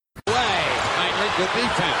good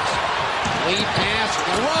defense. Lead pass.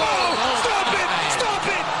 Stop it! Stop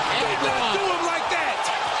it! Do not do him like that!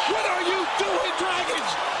 What are you doing, Dragons?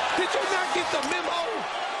 Did you not get the memo?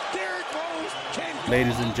 Derrick Rose can go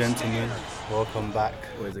Ladies and gentlemen, welcome back.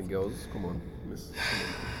 Boys and girls, come on,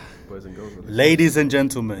 boys and girls. Ladies and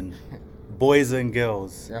gentlemen, boys and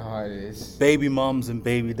girls, Yeah, how it is. baby moms and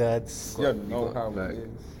baby dads, You know how like it is.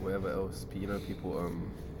 whatever else, people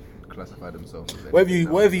classify themselves. As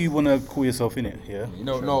whatever you want to call yourself in it, yeah? You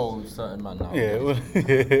don't know certain man now. Yeah,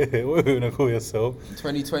 whatever you want to call yourself. In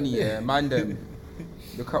 2020, yeah, man them.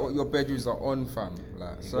 Look at what your bedrooms are on, fam.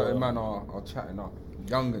 Like, certain man are chatting up.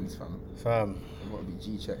 Youngins, fam. Fam, They want to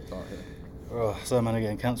be G-checked out here. some man are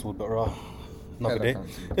getting cancelled, but another day. Not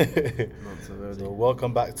so early. So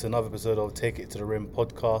welcome back to another episode of Take It to the Rim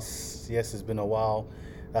podcast. Yes, it's been a while.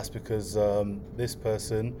 That's because this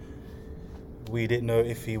person, we didn't know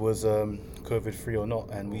if he was COVID free or not,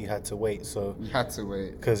 and we had to wait. So We had to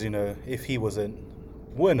wait. because if he wasn't,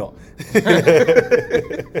 we're not.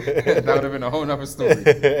 That would have been a whole nother story.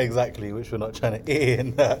 Exactly, which we're not trying to air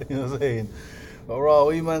in that. You know what I'm saying? But what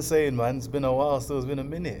are you man saying, man? It's been a while. Still, it's been a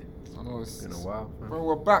minute. I know it's Been a while. Man. Bro,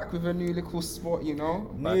 we're back with a new little spot, you know.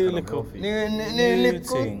 Back New and I'm little, healthy. New little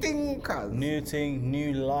thing. thing, cuz. new thing,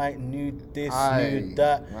 new light, new this, Aye, new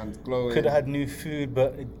that. man's glowing. Could have had new food,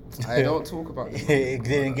 but I don't talk about this. it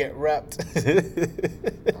didn't get wrapped.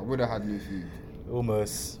 I would have had new food.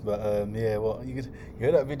 Almost, but yeah. Well, you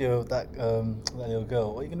heard that video of that little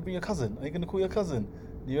girl. Are you gonna bring your cousin? Are you gonna call your cousin?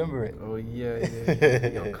 Do you remember it? Oh yeah.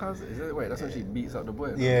 Your cousin, is it? Wait, that's when she beats up the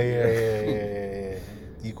boy. Yeah.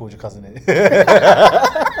 You called your cousin it.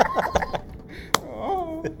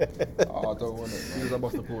 Oh, I don't want it. As soon Man. as I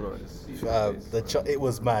bust the pool out, It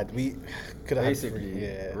was mad. We could have basically,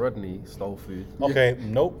 yeah. Rodney stole food. Okay,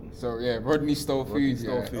 nope. So yeah, Rodney stole Rodney food.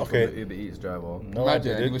 stole Yeah. food Okay. from the Uber Eats driver. No, I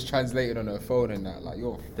Imagine, and he didn't. was translated on her phone and that. Like,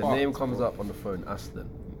 you're The fucked, name comes bro. up on the phone, Aston.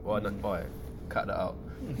 Well, alright, cut that out.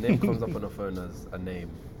 Name comes up on the phone as a name.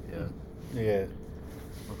 Yeah. Yeah.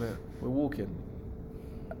 Okay, we're walking.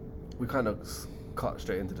 We kind of cut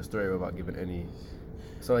straight into the story without giving any.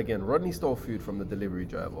 So again, Rodney stole food from the delivery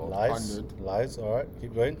driver. Lies. 100. Lies. All right.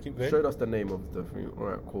 Keep going. Keep going. Showed us the name of the food. All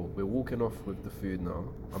right, cool. We're walking off with the food now.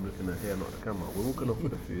 I'm looking at here, not the camera. We're walking off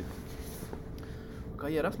with the food.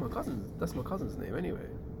 Okay, yeah, that's my cousin. That's my cousin's name anyway.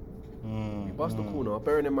 We bust the corner.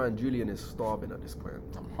 Bearing in mind, Julian is starving at this point.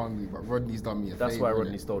 I'm hungry, but Rodney's done me a That's favour. why innit?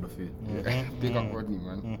 Rodney stole the food. Yeah. Big up Rodney,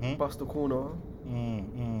 man. Bust the corner,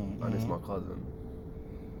 and it's my cousin.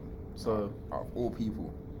 So Out of all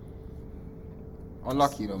people.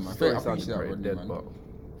 Unlucky though, man. Story I sounded appreciate that, pretty Rodney, dead, man. but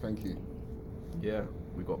Thank you. yeah,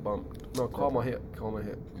 we got bumped. No, karma hit.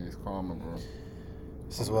 Yeah, it's karma, bro.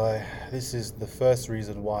 This is the first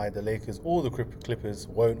reason why the Lakers or the Clippers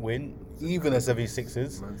won't win, even the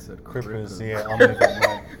 76ers. Man said Clippers, Clippers. yeah, I'm moving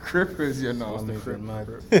mad. Crippers, you know. I'm moving mad.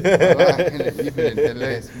 You've been in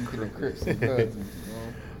LA speaking of Crips and Birds, you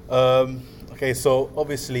know. Okay, so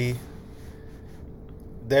obviously,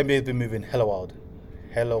 they've been moving hella wild.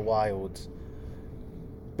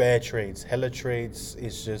 Bare trades, hella trades.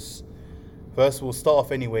 It's just, first we'll start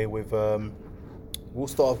off anyway with, we'll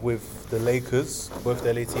start off with the Lakers, both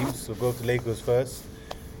the LA teams. So go with the Lakers first,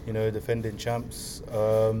 defending champs.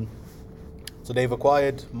 So they've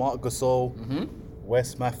acquired Marc Gasol,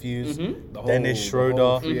 Wes Matthews, Dennis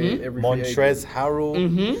Schroeder, Montrezl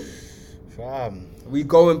Harrell. Fam. We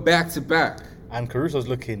going back to back. And Caruso's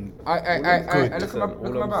looking I look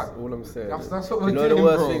at my back. All I'm saying. That's what we're you know doing, the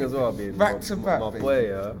worst bro. thing as well, being Back to back, my baby. boy.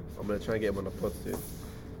 Yeah, I'm gonna try and get him on the pod soon.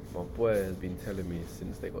 My boy has been telling me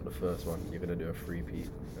since they got the first one, you're gonna do a 3-peat,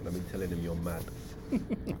 and I've been telling him you're mad.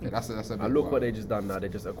 Okay, that's a big And look one. what they just done now. They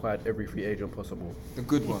just acquired every free agent possible. The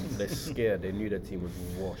good ones. They're scared. They knew their team was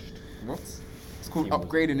washed. What? It's called Team was-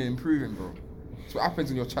 upgrading and improving, bro. That's what happens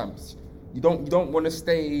when you're champs. You don't want to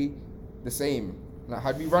stay the same. Like,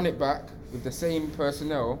 had we run it back with the same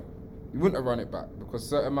personnel, we wouldn't have run it back because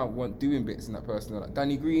certain amount weren't doing bits in that personnel. Like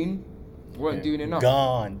Danny Green weren't doing enough.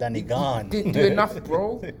 Danny He gone. didn't do enough,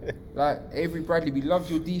 bro. Like Avery Bradley, we loved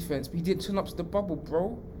your defense, but he didn't turn up to the bubble,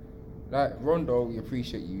 bro. Like Rondo, we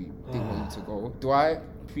appreciate you didn't want you to go. Dwight,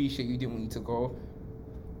 appreciate you didn't want you to go.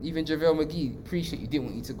 Even JaVale McGee, appreciate you didn't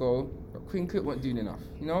want you to go. But Quinn Cook weren't doing enough.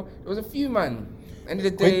 There was a few man. End of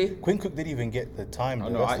the day, Quinn Cook didn't even get the time. I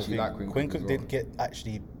though, know, that's I the actually thing. like Quinn Quinn Cook Cook as didn't get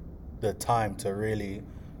actually the time to really.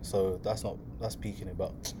 So that's speaking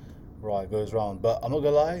about right goes round. But I'm not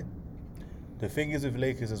gonna lie. The thing is with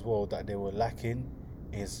Lakers as well that they were lacking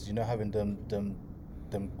is having them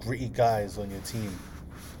gritty guys on your team.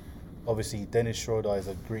 Obviously, Dennis Schroeder is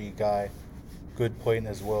a gritty guy. Good point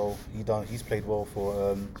as well. He's played well for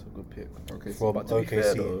It's a good pick. okay, from But to be fair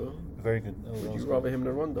OKC. though, Very good. Would you rather him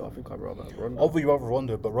than Rondo? I think I'd rather have Rondo. Obviously, rather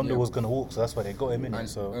Rondo, but Rondo Yeah. was going to walk, so that's why they got him in it. And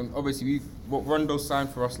So obviously, what Rondo signed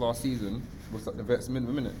for us last season was like the vet's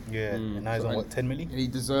minimum, innit? yeah, and now he's So, on and- what 10 milli? And he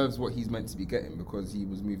deserves what he's meant to be getting because he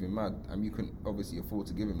was moving mad, and you couldn't obviously afford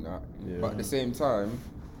to give him that. Yeah. But at the same time,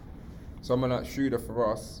 someone like Schroeder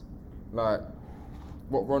for us, like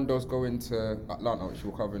what Rondo's going to Atlanta, which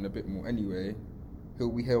we'll cover in a bit more anyway, he'll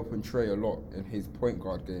be helping Trey a lot in his point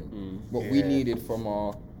guard game. What we Yeah. needed from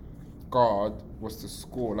our guard was to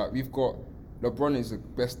score. Like we've got LeBron is the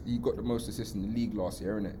best. He got the most assists in the league last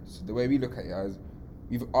year, innit? So the way we look at it as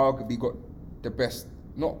we've arguably got the best,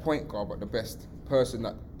 not point guard, but the best person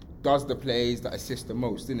that does the plays that assists the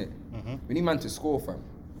most, innit? We need man to score, fam.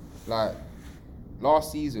 Like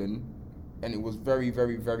last season, and it was very,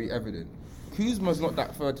 very, very evident. Kuzma's not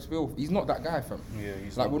that third field. He's not that guy, fam. Yeah,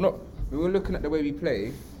 he's like not. we're not. We were looking at the way we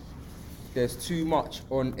play. There's too much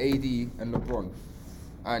on AD and LeBron,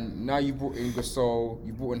 and now you brought in Gasol.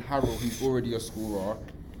 You brought in Harrell, who's already a scorer.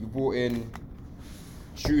 You brought in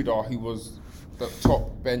Schroeder, who was the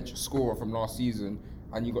top bench scorer from last season,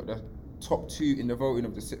 and you got the top two in the voting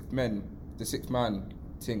of the sixth man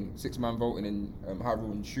voting in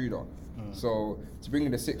Harrell and Schroeder. So to bring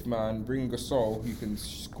in the sixth man, bring in Gasol, who can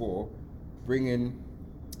score, bring in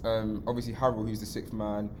obviously Harrell, who's the sixth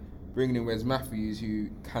man, bringing in Wes Matthews, who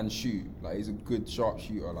can shoot, like he's a good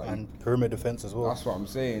sharpshooter, like And perimeter defense as well. that's what I'm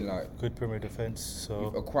saying, like. Good perimeter defense. We've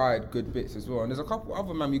So acquired good bits as well, and there's a couple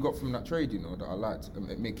other men we got from that trade, you know, that I liked.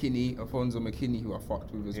 McKinney, Alfonso McKinney, who I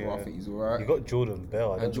fucked with as well. I think he's alright. you got Jordan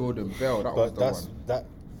Bell. I And don't- Jordan Bell, that was But the that's one. that.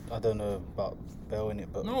 I don't know about Bell in it,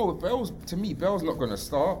 but No, Bell's to me. Bell's not gonna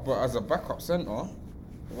start, but as a backup center,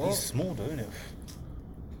 he's what? small, though, isn't it?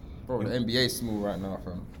 Bro, the NBA's small right now,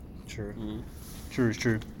 fam. True.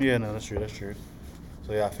 True. Yeah, no, that's true.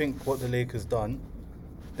 So yeah, I think what the Lakers done,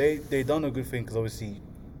 they done a good thing because obviously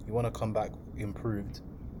you want to come back improved,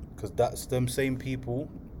 because that's them same people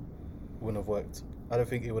wouldn't have worked. I don't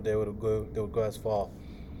think they would go as far.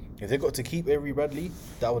 If they got to keep Avery Bradley,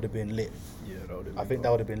 that would have been lit. Yeah, that would have I think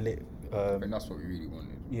that would have been lit. And that's what we really wanted.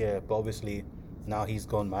 Yeah, but obviously now he's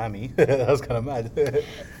gone Miami. That's kind of mad.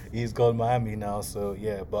 He's gone Miami now, so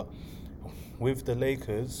yeah. But with the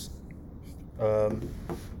Lakers,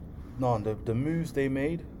 the moves they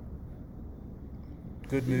made,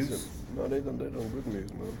 good moves. No, they done good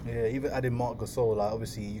moves, man. Yeah, even adding Marc Gasol, like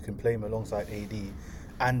obviously you can play him alongside AD,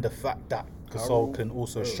 and the fact that Gasol Harrell, can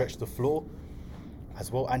also yeah. stretch the floor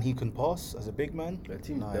as well, and he can pass as a big man. Their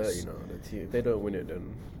team's Nice. dirty now. Their team, if they don't win it,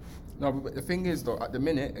 then No, but the thing is though, at the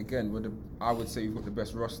minute, again, I would say we've got the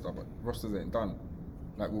best roster, but rosters ain't done.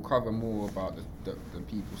 Like we'll cover more about the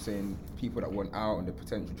people saying people that want out and the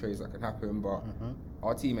potential trades that can happen, but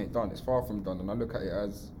our team ain't done. It's far from done, and I look at it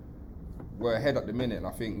as we're ahead at the minute. And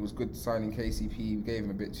I think it was good signing KCP. We gave him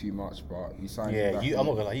a bit too much, but we signed. him Yeah, back I'm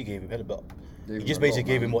not gonna lie, you gave him hell, but Gave you him just a basically lot,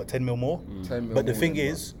 gave him man. what 10 mil more. 10 mil But the more thing than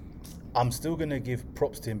is, I'm still gonna give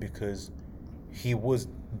props to him because he was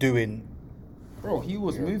doing, Bro, he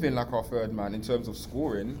was moving like our third man in terms of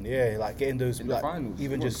scoring. yeah, like getting those, In the like, finals,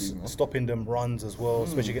 even he was just doing, man. stopping them runs as well,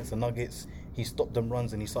 especially against the Nuggets. He stopped them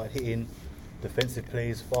runs and he started hitting defensive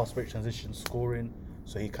plays, fast break transitions, scoring.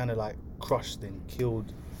 So he kind of like crushed and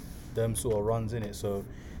killed them sort of runs in it. So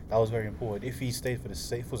that was very important. If he stayed for the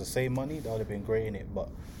same, if it was the same money, that would have been great in it. But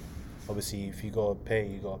obviously, if you gotta pay,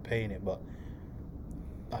 you gotta pay in it. But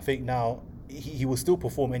I think now he will still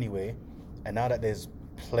perform anyway. And now that there's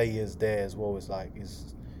players there as well, it's like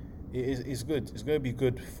it's good. It's going to be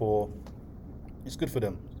good for. It's good for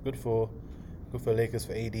them. It's good for Lakers,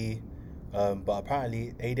 for AD. But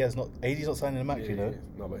apparently AD's not signing the max, you know.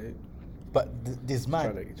 No, but But this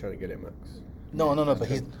man, trying to get it max. no. But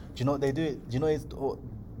do you know what they do? Do you know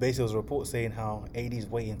basically there was a report saying how AD's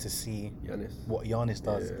waiting to see Giannis. what Giannis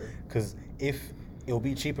does, Yeah. because if it'll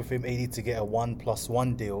be cheaper for him AD to get a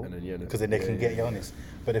 1+1 deal, And then Giannis. because then they can get Yeah. Giannis.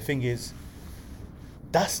 But the thing is,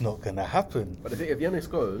 that's not gonna happen. But I think if Giannis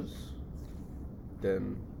goes,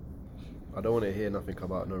 then I don't want to hear nothing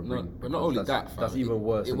about no No, ring. but not because only that's, that, fam, that's even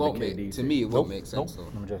worse It than won't the make KD to thing. me. It won't make sense. Nope.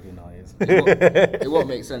 though. I'm joking. No, it is. It won't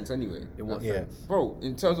make sense anyway. It won't Yeah. sense. Bro,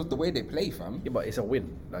 in terms of the way they play, fam. Yeah, but it's a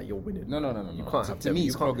win. Like you're winning. No. You can't have To them. me, You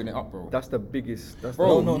it's can't- clogging it up, bro. That's the biggest. That's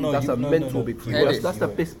Bro, that's a mental big free. Head That's, it. that's the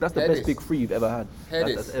best. That's the Head best it. big free you've ever had. Head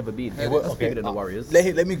it. That's ever been. Head That's it. bigger than the Warriors.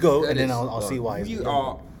 Let me go, That and then is- I'll see why. You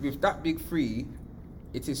are with that big three.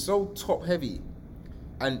 It is so top heavy,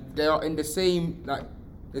 and they are in the same like.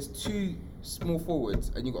 There's two small forwards,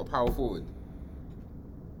 and you got a power forward.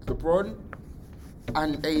 LeBron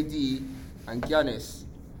and AD and Giannis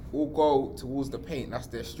all go towards the paint. That's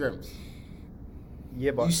their strengths.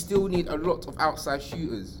 Yeah, but You still need a lot of outside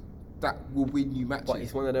shooters. that will win you matches. But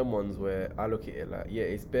it's one of them ones where I look at it like, yeah,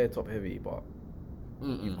 it's bare top heavy, but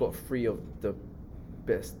you've got three of the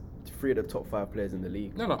top 5 players in the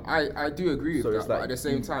league. No, I do agree with So that, it's but like at the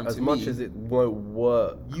same time, as to much me, as it won't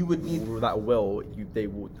work, you would need, that well. They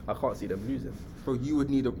would. I can't see them losing. bro, you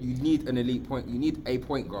need an elite point. You need a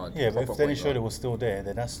point guard. Yeah, but proper if Dennis point Schroeder guard. was still there,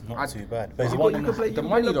 then that's not too bad. But You it's got- one. you could play- You The can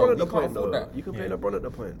money play though, LeBron at we the can't point afford though. that. You can play LeBron at the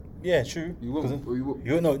point. Yeah, true. We will- 'Cause we will-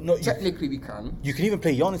 you know, not you. Technically, we can. You can even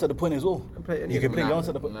play Giannis at the point as well. can play any You of can them. play Nah, Giannis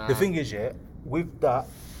at the point. nah. The thing is, yeah, with that,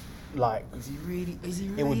 like, Is he really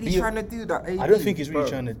It would really be a- trying to do that? I don't think he's really Bro,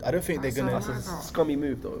 trying to. I don't think they're gonna. that's It's a scummy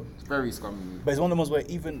move though. It's very scummy. But it's one of the ones where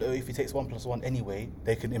even though if he takes 1+1 anyway,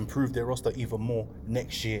 they can improve their roster even more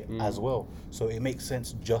next year as well. So it makes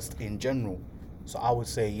sense just in general. So I would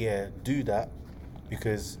say, yeah, do that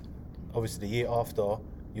because obviously the year after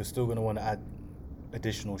you're still gonna want to add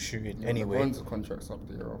additional shooting anyway. LeBron's contract's up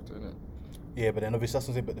the year after, isn't it? Yeah, but then obviously that's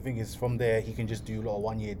something. But the thing is, from there he can just do a lot of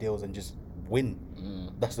 1-year deals and just win.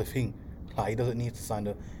 That's the thing. Like, he doesn't need to sign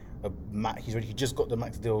a max. He just got the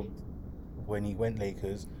max deal when he went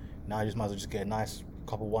Lakers. Now you just might as well just get a nice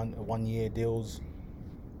couple 1-year deals.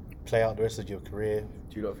 Play out the rest of your career.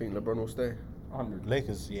 Do you not think LeBron will stay? 100.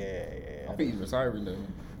 Lakers, yeah. I think he's retiring though.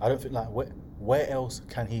 I don't think like where else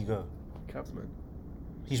can he go? Cavs, man.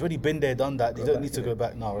 He's already been there, done that. He Go don't back, need to innit? go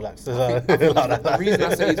back. No, relax. The reason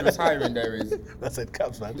I say he's retiring there is I said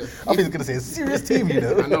Caps, man. I think he's gonna say a serious team, you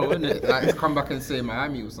know. I know, isn't it? Like to come back and say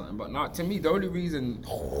Miami or something. But now, to me, the only reason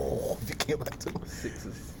If he came back to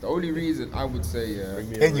Sixers. I would say,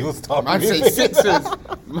 and you will start. man said Sixers.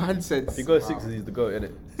 Man said. If he goes Sixers, he's the GOAT,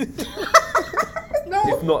 innit? No.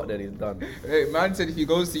 If not, then he's done. Hey, man said if he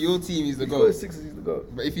goes to your team, he's the If he goes goat. Sixers, he's the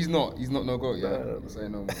GOAT. But if he's not no goat. Yeah. No. Say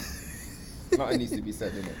no more. Nothing needs to be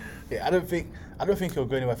said, innit? Yeah, I don't think he'll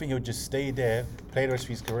go anywhere. I think he'll just stay there, play the rest of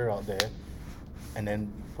his career out there, and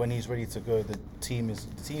then when he's ready to go, the team's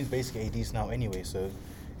basically AD's now anyway. So,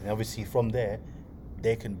 and obviously from there,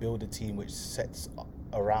 they can build a team which sets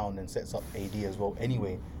around and sets up AD as well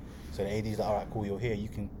anyway. So the AD's like, all right, cool, you're here. You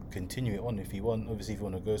can continue it on if you want. Obviously, if you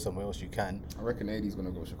want to go somewhere else, you can. I reckon AD's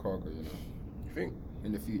gonna go to Chicago. You know, You think?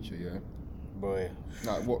 in the future, yeah. Boy,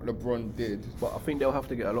 Like what LeBron did. But I think they'll have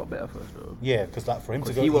to get a lot better first, though. yeah, because like for him to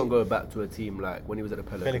Because go, he won't go back to a team like when he was at the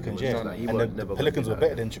Pelicans. Pelicans, it was yeah, like he and won't the never Pelicans go were back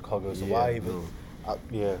better there. than Chicago. So Yeah, why even? no.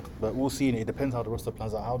 Yeah, but we'll see. It depends how the roster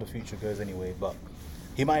plans out, how the future goes anyway. But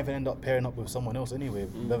he might even end up pairing up with someone else anyway,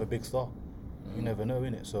 another big star. You never know,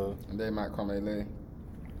 innit? So And they might come LA.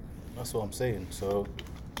 that's what I'm saying. So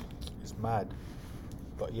it's mad.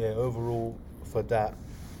 But yeah, overall for that,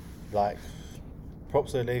 like,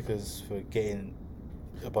 props to the Lakers for getting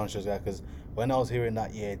a bunch of guys. Because when I was hearing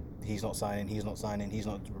that, yeah, he's not signing, he's not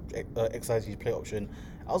exercising his play option,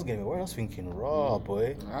 I was getting worried. I was thinking, raw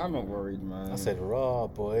boy. I'm not worried, man. I said raw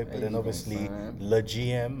boy, but Hey, then you obviously gonna sign? Le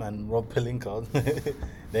GM and Rob Pelinka,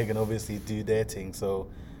 they can obviously do their thing. So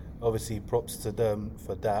obviously props to them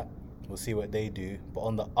for that. We'll see what they do. But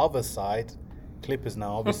on the other side, Clippers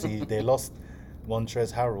now, obviously they lost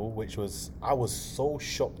Montrezl Harrell, which I was so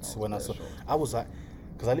shocked when I saw. very shocked. I was like,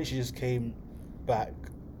 because I literally just came back,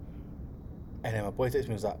 and then my boy texted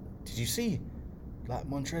me, was like, "Did you see, like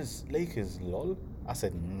Montrezl Lakers, lol?" I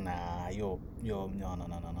said, "Nah, you're no."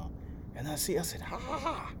 And I said,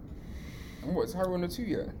 "Ha." And what, is Harry on the 2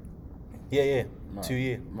 yet? Yeah, Mad. 2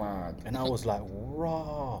 year. Mad. And I was like,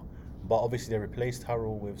 raw. But obviously they replaced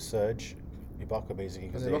Harrell with Serge Ibaka basically.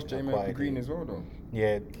 And they lost J-Man Green as well, though.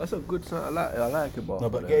 Yeah. That's a good sign. I like it, No,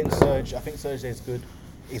 but getting Serge, I think Serge there is good.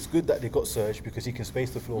 It's good that they got Serge because he can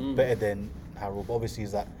space the floor better than Harrell. But obviously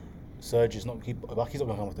is that Serge is not, Ibaki's not going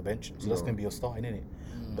to come off the bench. So that's going to be your starting, innit?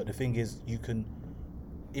 But the thing is, you can,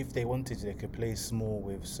 if they wanted to, they could play small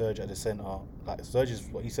with Serge at the centre. Like, Serge is,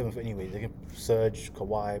 he's 7 foot anyway. They can Serge,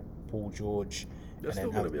 Kawhi, Paul George. That's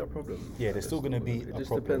and still then going to be a problem. Yeah, there's still gonna be It a just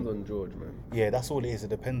problem. depends on George, man. Yeah, that's all it is. It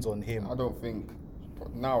depends on him. I don't think.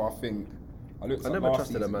 But now I think. I looked I at never last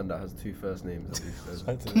trusted a season. man that has 2 first names.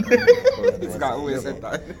 At least. This guy always said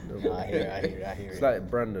that. No, I hear it. It's like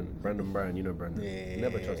Brandon Bryan. You know Brandon. Yeah.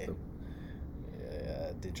 Never trust him. Yeah,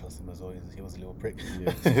 I did trust him as well. He was a little prick.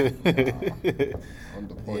 Yeah. On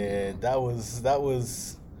the pod, Yeah, you know. that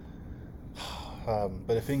was.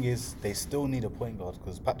 But the thing is, they still need a point guard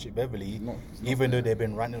because Patrick Beverley, He's not even though there. they've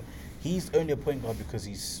been running, he's only a point guard because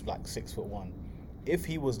he's like 6'1". If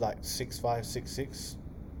he was like 6'5", 6'6",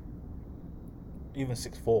 even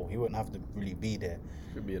 6'4", he wouldn't have to really be there.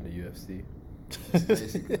 Should be in the UFC.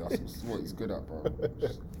 Basically, that's what he's good at, bro.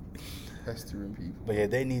 Just pestering people. But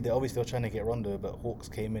yeah, obviously they're trying to get Rondo, but Hawks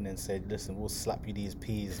came in and said, "Listen, we'll slap you these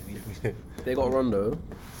peas." They got Rondo.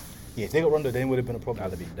 Yeah, if they got Rondo, then it would have been a problem.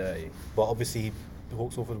 That'd be dirty. But obviously, the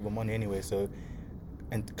Hawks offered more money anyway. So,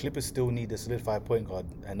 and the Clippers still need a solidified point guard,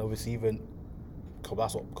 and obviously even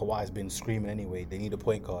that's what Kawhi's been screaming anyway. They need a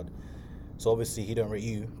point guard. So obviously he don't rate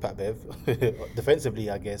you, Pat Bev. Defensively,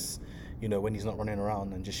 I guess, you know, when he's not running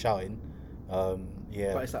around and just shouting.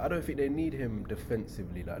 Yeah. But it's like, I don't think they need him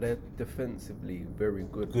defensively. Like, they're defensively very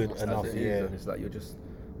good. Good as enough, it is, yeah. And it's like you're just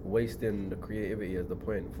wasting the creativity as the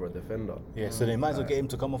point for a defender. Yeah, so they might as well get him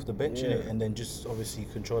to come off the bench Yeah. innit, and then just obviously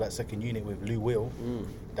control that second unit with Lou Will.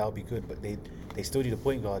 That would be good, but they still need a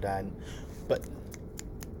point guard, but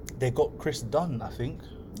they got Chris Dunn, I think.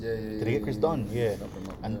 Yeah. Did they get Chris Dunn? Yeah. Snap him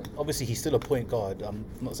up, And yeah. obviously he's still a point guard. I'm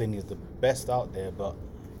not saying he's the best out there, but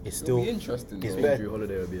it's It'll still be interesting. He's though. better. Drew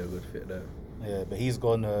Holiday would be a good fit there. Yeah, but he's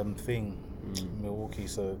gone Milwaukee,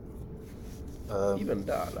 so Even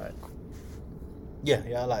that, like, yeah,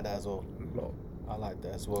 I like that as well. lot. I like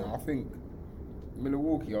that as I well. think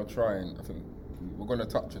Milwaukee are trying. I think we're going to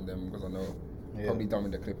touch on them because I know Yeah. probably done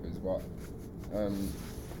with the Clippers, but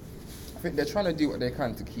I think they're trying to do what they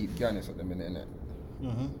can to keep Giannis at the minute, innit?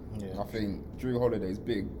 Yeah. I think Drew Holiday is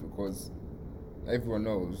big because everyone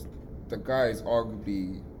knows the guy is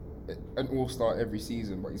arguably an all-star every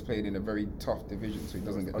season, but he's played in a very tough division, so he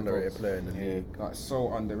doesn't get the Underrated votes. player in the Yeah. league. Like,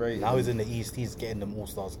 so underrated. Now he's in the East. He's getting them all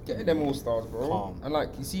stars. Getting them all-stars, bro. Calm. And like,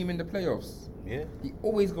 you see him in the playoffs. Yeah. He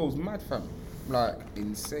always goes mad, fam. Like,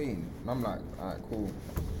 insane. And I'm like, alright, cool.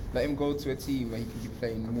 Let him go to a team where he can be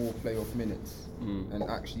playing more playoff minutes and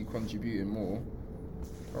actually contributing more.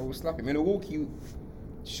 I will slap him. Milwaukee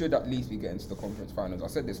should at least be getting to the conference finals. I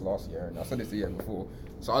said this last year and I said this the year before,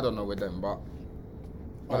 so I don't know with them, but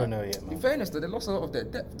I don't know yet, in man. fairness, though, they lost a lot of their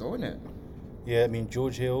depth, though, innit? Yeah, I mean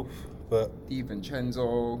George Hill, but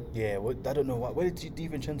DiVincenzo. yeah, I don't know where did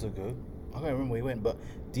DiVincenzo go? I can't remember where he went, but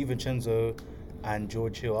DiVincenzo and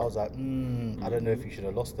George Hill, I was like, I don't know if you should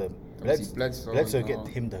have lost them. Obviously Bledsoe, Bledsoe no. get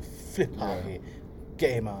him the flip out of Yeah. here.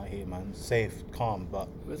 Get him out of here, man. Safe, calm, but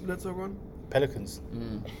Where's Bledsoe gone? Pelicans.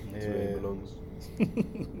 That's where he belongs.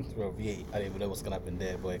 Bro, yeah, I don't even know what's gonna happen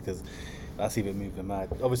there, boy, because that's even moving mad.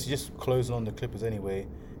 Obviously, just closing on the Clippers anyway.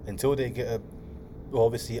 Until they get well,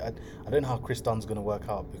 obviously, I don't know how Chris Dunn's gonna work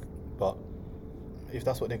out, but if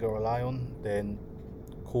that's what they're gonna rely on, then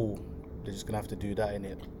cool. They're just gonna have to do that in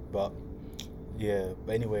it. But yeah,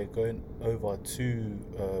 but anyway, going over to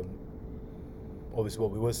obviously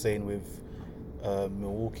what we were saying with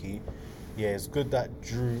Milwaukee. Yeah, it's good that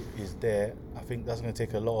Drew is there. I think that's going to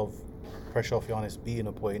take a lot of pressure off Giannis being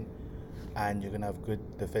a point, and you're going to have good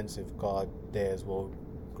defensive guard there as well.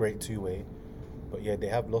 Great two-way. But yeah, they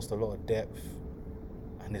have lost a lot of depth,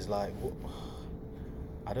 and it's like,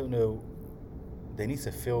 I don't know. They need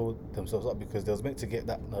to fill themselves up because they was meant to get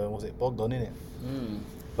that, was it Bogdan in it?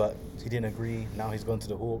 But he didn't agree. Now he's gone to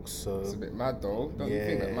the Hawks, so It's a bit mad, though. Don't you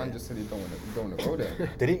think that Yeah. man just said he don't want to go there?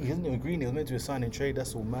 he didn't agree. He was meant to be a sign and trade.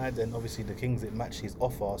 That's all mad. And obviously the Kings didn't match his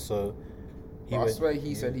offer, so But I swear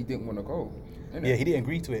he said he didn't want to go. innit? Yeah, he didn't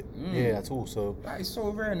agree to it. Yeah, at all. So That is so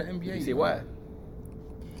rare in the NBA. You see know? why?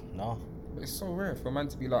 nah. But it's so rare for a man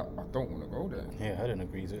to be like, I don't want to go there. Yeah, I don't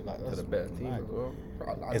agree to it. Like To that's the better team mad. as well.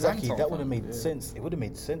 Like Exactly. Atlanta, That would have fam. made sense. It would have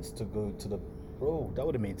made sense to go to the bro. That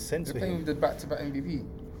would have made sense They're for playing him. with the back-to-back MVP.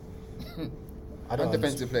 I don't And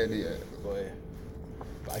defensive player of the year.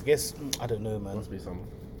 But I guess I don't know, man. Must be some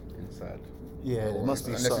inside. Yeah, there must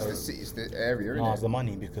be Unless something. it's the city, it's the area, No, innit? it's the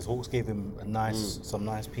money because Hawks gave him a nice, some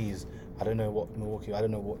nice P's. I don't know what Milwaukee. I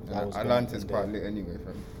don't know what. that was going Atlanta's on quite there. lit anyway,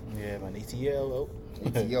 fam. Yeah, man. ETL. Oh.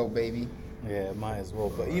 ATL, baby. Yeah, might as well.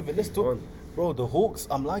 But even let's talk, bro. The Hawks.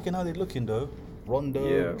 I'm liking how they're looking though. Rondo,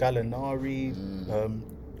 Yeah. Gallinari,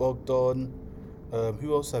 Bogdan.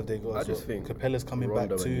 Who else have they got? I as just well? think Capella's coming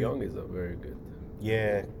Rondo back and too. Young is a very good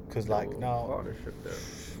Yeah, because like little now, partnership there.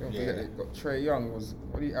 Don't Yeah. forget they got Trey Young was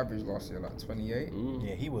what did he average last year? Like 28.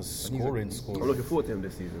 yeah, he was And he's a- scoring, I'm scoring. looking forward to him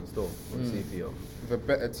this season still. Let's see if he With a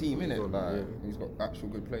better team, innit? on, Like yeah. he's got actual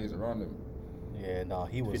good players around him. Yeah, nah,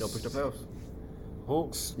 he was. if he don't push the playoffs.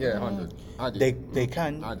 Hawks. Yeah, 100. I do. They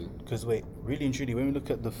can. I do. Because wait, really and truly, when we look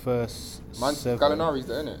at the first Man, seven, Gallinari's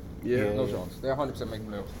there, innit? Yeah. No chance. They're 100% making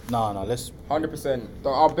playoffs. Nah, let's. 100%.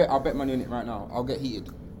 I'll bet money on it right now. I'll get heated.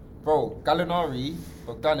 Bro, Gallinari,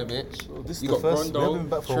 Bogdanovic. This is you the got first. Rondo, We haven't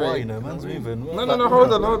been back for a Trey. while, you know. Man's moving. No,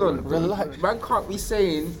 hold on. Relax. Man can't be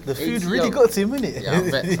saying The food ATL. really got to him, innit? Yeah,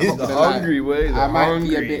 I bet. I'm not gonna lie. Hungry way, I the might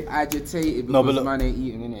be a hungry. bit agitated No, but because look- man ain't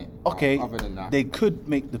eating, innit? Okay, Other than that. they could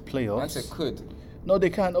make the Man playoffs. said could. No,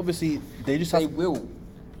 they can't. Obviously, they just They have. will.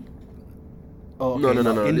 Oh, okay,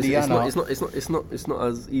 No. like Indiana. It's not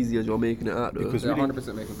as easy as you're making it out though. Because They're really-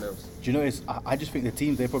 100% making playoffs. Do you know? I just think the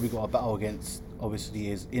teams they probably got a battle against. Obviously,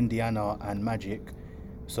 is Indiana and Magic.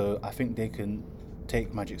 So I think they can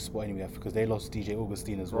take Magic's spot anyway because they lost DJ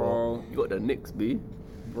Augustine as well. Bro, You got the Knicks, B.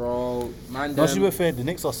 man, No, to be fair, the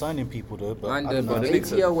Knicks are signing people though, but I don't know. the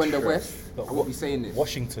Knicks ATL are when the trash. West, But I won't be saying this.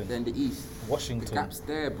 Washington. Then the East. The Washington. gap's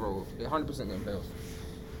there, bro. They're 100% going to playoffs.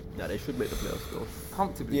 Nah, they should make the playoffs though.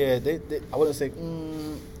 Comfortably. Yeah, they I wouldn't say.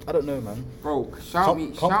 I don't know, man. Bro, shout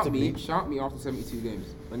me Comfortably. after 72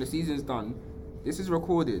 games. When the season's done, this is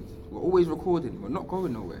recorded. We're always recording. We're not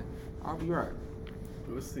going nowhere. I'll be right.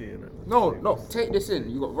 We'll see, innit? No, take this in.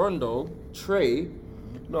 You got Rondo, Trey,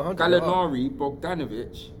 No, 100%. Gallinari,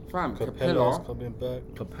 Bogdanovic, fam, Capella's Capella. coming back.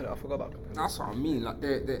 Capella, I forgot about Capella. That's what I mean. Like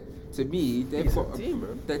they're to me, they've Decent got team,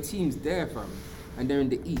 man. their team's there, fam, and they're in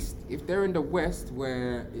the East. If they're in the West,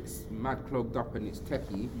 where it's mad clogged up and it's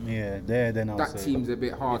techie, Yeah, then I'll that say. team's a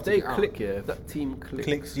bit hard If to they get out. click, if that team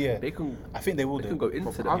Clicks, yeah. they can. I think they will They do. can go into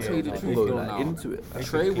I'll that. tell you the They truth can go though like, now. into it.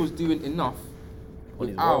 Trey was doing enough On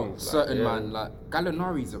his without own, like, certain yeah. man. Like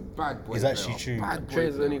Gallinari's a bad boy. He's actually player. true. Bad boy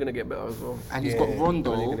Trey's player. only gonna get better as well. And he's Yeah. got Only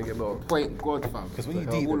Rondo, gonna get better. point God, fam. Because when you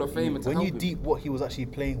The deep, Hall of Famer to when you help him. deep what he was actually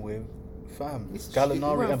playing with, fam, It's- it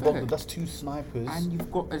Gallinari weren't and fair. Bogdan, that's two snipers. And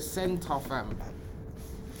you've got a centre, fam.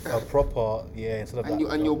 A proper, yeah, instead of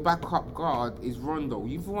that. And your backup guard is Rondo.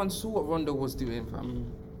 Everyone saw what Rondo was doing, fam.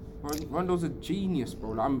 Rondo's a genius,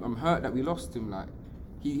 bro. Like, I'm hurt that we lost him. Like,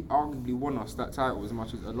 he arguably won us that title as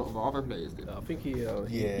much as a lot of our other players did. I think he's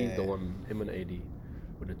Yeah. the one. Him and AD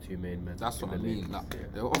were the two main men. That's in what I the mean. league. Like,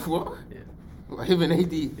 yeah. what? Yeah. Like, him and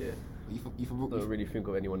AD. Yeah. You I don't really think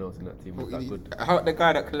of anyone else in that team was that good. How the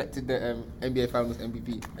guy that collected the NBA Finals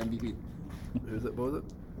MVP? Who's it? What was it?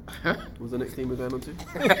 What was the next team we're going on to?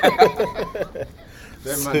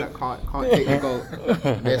 Them man that can't take the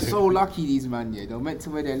goal. They're so lucky, these man. Yeah, they're meant to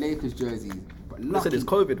wear their Lakers jerseys, but lucky. Listen, it's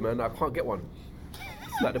COVID, man. I can't get one.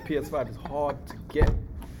 It's like the PS5 is hard to get.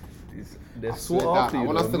 They're Swear sought that. after I you.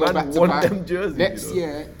 want us to man. go back to want back. them jerseys. Next you know?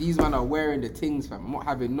 year, these men are wearing the things, fam. I'm not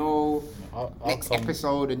having no I'll next come-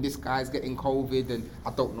 episode and this guy's getting COVID and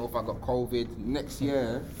I don't know if I got COVID. Next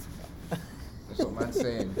year, that's what man's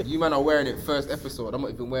saying. You man are wearing it first episode. I'm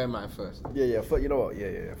not even wearing mine first. Yeah. You know what?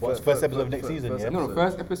 Yeah. What's first episode of next season, yeah? No, the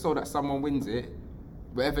first episode that someone wins it,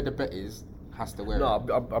 whatever the bet is, has to wear No,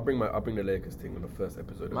 it. I'll bring the Lakers thing on the first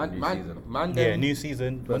episode of the new season. Man, Yeah, them- new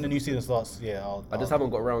season. When the new season starts, yeah, I just haven't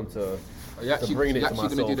got around to Are you actually- bringing it you to actually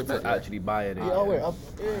gonna do myself the bet, to yeah? actually buying it. Yeah, I'll wait. I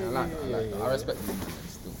like that. I respect them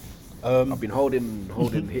still. I've been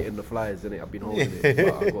holding, hitting the flyers in it. I've been holding it. But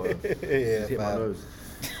I've got to Yeah, just hit my fam. nose.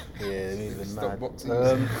 Yeah, moving Stop mad.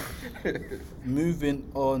 boxing.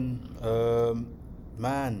 Moving on,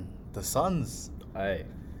 man, the Suns. Aye.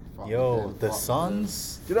 Fuck Yo, them, the fuck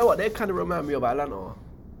Suns. Do you know what? They kind of remind me of Atlanta.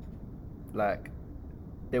 Like,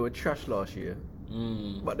 they were trash last year,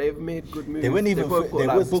 but they've made good moves. They weren't even. both got, They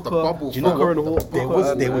like, was Booker, the bubble. Do you know Booker what? and Hawk, They Booker was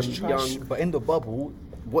and- they was and trash, Young. but in the bubble,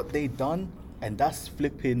 what they done, and that's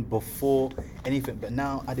flipping before anything. But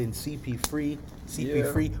now adding CP3,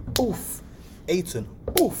 boof, Aiton,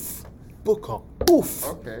 boof, Booker, boof.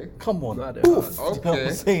 Okay. Come on, Nah, they're boof. hard. You know what Okay.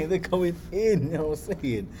 I'm saying? They're coming in. You know what I'm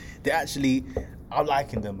saying? They actually, I'm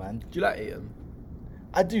liking them, man. Do you like Aiton?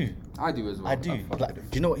 I do. I do as well. I do. Like, do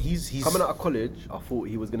you know what he's Coming out of college, I thought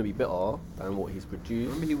he was going to be better than what he's produced.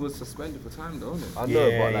 Remember he was suspended for time, though, wasn't I he? know,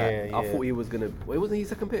 Yeah, but like, yeah, I yeah. thought he was gonna. Wait, wasn't he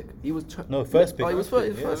second pick? He was No, first pick. Oh, he was First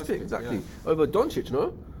first, pick, first yeah. pick, exactly. Yeah. Over Doncic,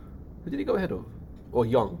 no? Who did he go ahead of? Or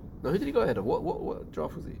Young? No, who did he go ahead of? What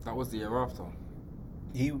draft was he? That was the year after.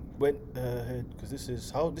 He went because this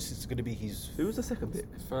is going to be his Who was the second pick?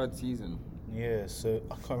 Third season. yeah. So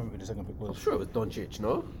I can't remember who the second pick I'm was. sure it was Doncic,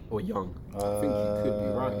 no? Or Young? I think you could be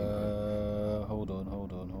right. Hold on.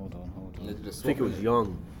 And they did a I swap, think it was innit?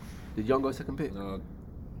 Young. Did Young go second pick? No.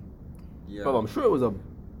 Yeah. Bro, I'm sure it was a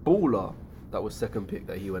baller that was second pick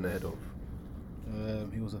that he went ahead of.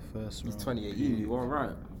 He was a first It's round 2018. You are right.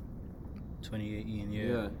 2018, yeah.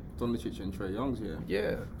 Yeah. Doncic and Trey Young's here.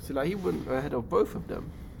 Yeah. See, like he went ahead of both of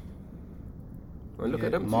them. And look Yeah,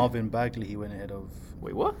 at them. two. Marvin Bagley, he went ahead of.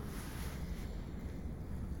 Wait, what?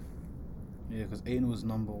 Yeah, because Aiden was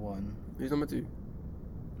number one. Who's number 2?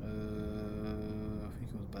 I think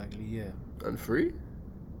it was Bagley, yeah. And 3?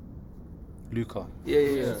 Luca.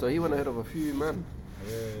 Yeah. So he went ahead of a few man.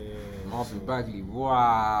 Yeah. Marvin Bagley.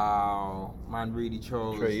 Wow. Man really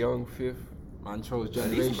chose. Trey Young, 5th. Man chose At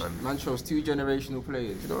least, generation. Man chose 2 generational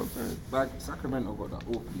players. You know what I'm saying? Sacramento got that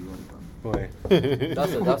awfully wrong, fam. Boy.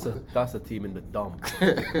 That's a team in the dump.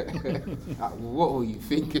 Like, what were you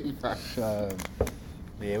thinking, fam?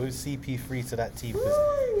 Yeah, with CP3 to that team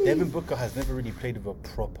because Devin Booker has never really played with a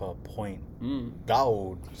proper point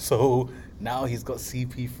guard. So now he's got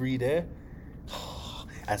CP3 there.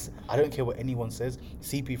 As I don't care what anyone says,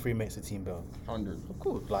 CP3 makes the team better. 100. Of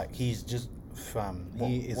course. Like he's just Fam,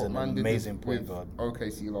 he is What an man did amazing with point guard.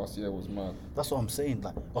 OKC last year was mad. That's what I'm saying.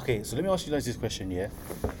 Like, okay, so let me ask you guys this question, yeah?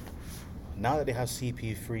 Now that they have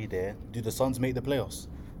CP3 there, do the Suns make the playoffs?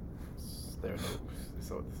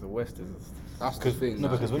 The West is. That's the thing. No,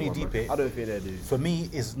 man. because when you deep it, I don't think they do. for me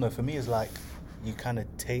is like you kind of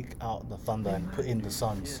take out the Thunder and put in the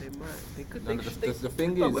Suns. Yeah, they might. They could. No, the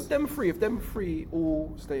thing No, is, if them three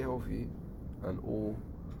all stay healthy and all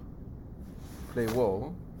play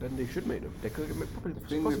well, then they should make them. They could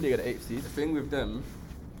possibly get an 8th seed. the thing with them,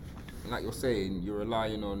 like you're saying, you're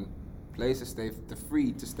relying on players to stay the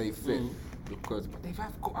three to stay fit because they've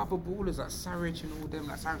got other ballers like Saric and all them.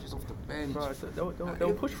 Like Saric is off the bench. Right, so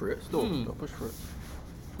they'll push for it. Still, they'll push for it.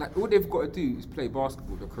 Like all they've got to do is play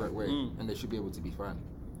basketball the correct way, and they should be able to be fine.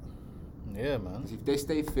 Yeah, man. 'Cause if they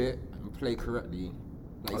stay fit and play correctly,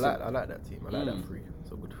 I you like said, that team. I like that three.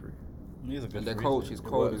 It's a good three. He's a good and their three. coach is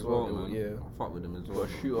cold as well, man. Yeah. I fuck with them as You well. got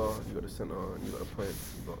a shooter, you got a center, and you got a point.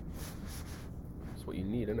 That's what you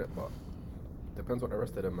need, innit? But depends what the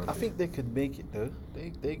rest of them man. I do. think they could make it though.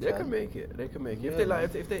 They They can make it. They can make it. Yeah, If they man.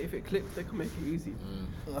 if it clicks, they can make it easy.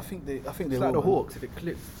 I think they It's will. like the man. Hawks. If it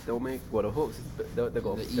clicks, they'll make. Well, the Hawks, they're in the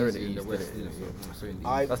They're East. easy in the West, innit? innit? So in the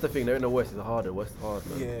I- East. That's the thing. They're in the West. It's harder. West hard,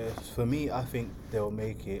 man. Yeah, for me, I think they'll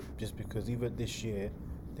make it just because even this year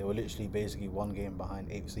they were literally basically one game behind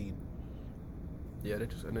 8th seed. Yeah, they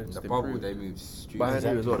just the bubble, improved. they moved stupid. Behind who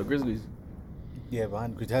as well? Exactly. The Grizzlies. Yeah,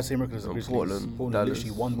 behind because they had the same record as the And Grizzlies. Portland, Portland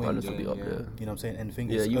literally one win. Dallas will be up Yeah. there. You know what I'm saying? And the thing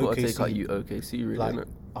Yeah, is, you got to OKC, take out you OKC, really, like, innit?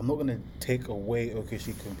 I'm not gonna take away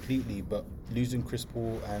OKC completely, but losing Chris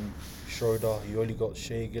Paul and Schroeder, you only got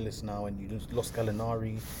Shea Gillis now, and you just lost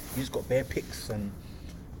Gallinari. You just got bare picks, and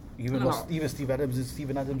you even No, lost even Steven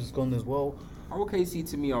Adams is gone as well. OKC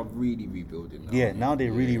to me are really rebuilding now. Yeah, now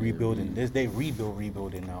they're really Yeah, rebuilding. They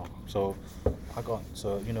rebuilding now. So I can't.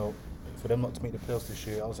 So for them not to make the playoffs this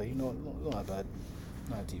year, I was like, not that bad,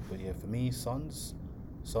 not deep. But yeah, for me, Suns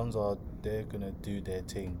they're gonna do their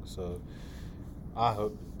thing. So I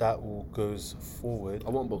hope that all goes forward. I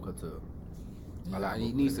want Booker to. And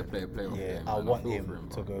he needs to play a playoff Yeah, game. I man. want feel him for him,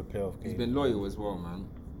 to bro. go playoff game. He's been loyal as well, man.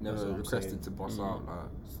 That's Never what I'm requested saying. to boss out.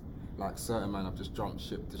 Like certain man have just jumped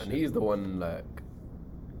ship to And ship. he's the one, like,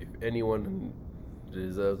 if anyone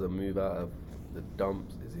deserves a move out of the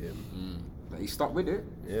dumps, is him. Like, he stuck with it.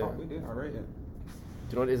 Yeah. Stuck with it. I rate it. Do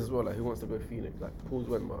you know what it is as well? Like, who wants to go Phoenix? Like, Paul's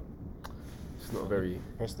went, but it's not very.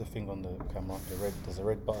 Press the thing on the camera. There's a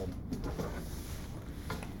red button.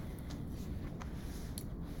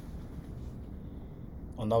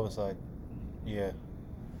 On the other side. Yeah.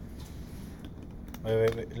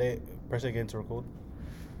 Wait. Press it again to record.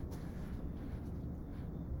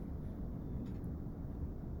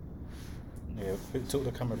 Yeah, tilt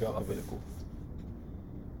the camera a bit up a bit.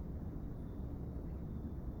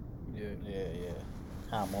 Yeah.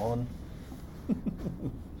 Come on.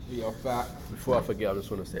 We are back. Before I forget, I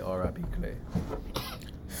just want to say R.I.P. Clay.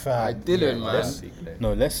 Aye, Dylan,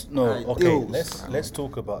 man. Let's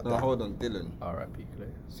talk about No, that. hold on, Dylan. R.I.P. Clay.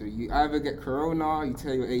 So you either get Corona, you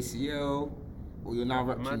tear your ACL, or you're now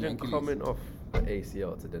rupturing your Imagine Achilles. coming off the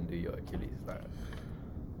ACL to then do your Achilles, like.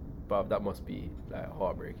 But that must be like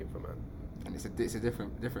heartbreaking for man. And it's a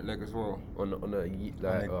different leg as well. On a On a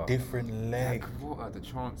like different leg. Like, what are the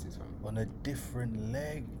chances, man? On a different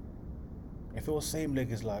leg. If it was same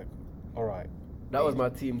leg, it's like, all right. that was my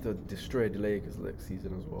team to destroy the Lakers next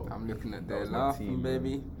season as well. I'm looking at That their was my laughing, team, baby.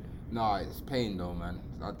 man. No, it's pain though, man.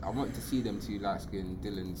 I want to see them two light-skinned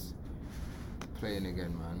Dylans playing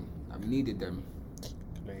again, man. I've needed them.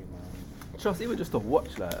 Play, man. Trust, even just to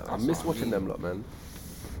watch, like I That's miss what I watching mean. them lot, man.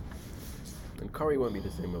 And Curry won't be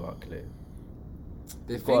the same without Clay.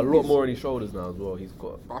 They He's got a think lot he's- more on his shoulders now as well. He's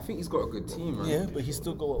got. But I think he's got a good team, man. Yeah, but he's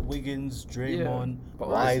still got Wiggins, Draymond, but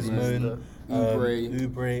Wiseman, Oubre.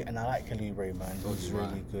 Oubre, and I like Kelly Oubre, man. He's you, really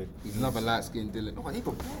man. good. He's another light-skinned Dylan. Oh, he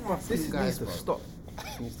got more This guys, needs to bro. stop.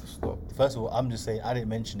 This needs to stop. First of all, I'm just saying I didn't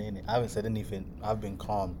mention it. Innit? I haven't said anything. I've been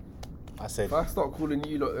calm. I said, If I start calling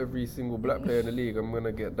you lot every single black player in the league, I'm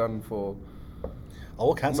gonna get done for. oh,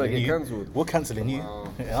 we're cancelling get you. cancelled. We're cancelling you. Wow.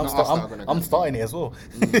 And It's I'm, not us that are gonna I'm cancel starting it as well.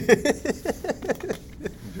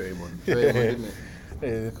 Draymond. Draymond, didn't it?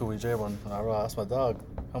 Hey, cool with Draymond. All right, that's my dog.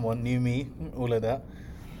 Come on, new me, all of that.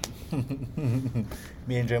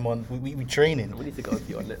 Me and Draymond, we training. We need to get onto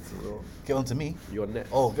your nets as well. Get onto me. Your nets.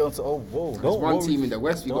 Oh, get onto. Oh, whoa. There's don't one worry. team in the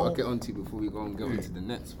West we got to Don't- get onto before we go and get onto the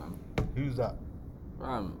Nets, fam. Who's that?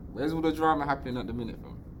 Fam, where's all the drama happening at the minute,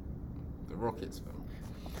 fam? The Rockets, fam.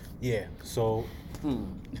 Yeah. So. Hmm.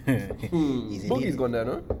 He's an Boogie's idiot. gone there,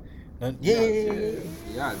 no? No, He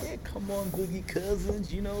has. Yeah, come on, Boogie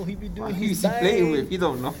Cousins. You know he be doing Who's his he playing thing. with? You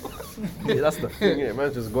don't know. Yeah, that's the thing, innit?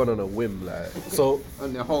 Man's just gone on a whim, like. So,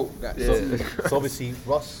 On the hope that. so obviously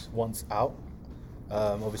Russ wants out.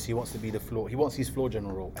 Obviously he wants to be the floor. He wants his floor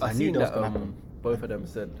general role. And I knew seen that was that gonna happen. both of them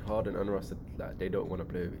said, Harden and Russ said, like, they don't want to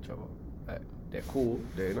play with each other. Like, they're cool,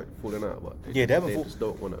 they're not falling out, but Yeah, they haven't just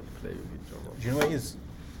don't want to play with each other. Do you know what it is?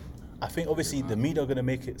 I think obviously the media are gonna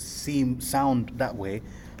make it sound that way,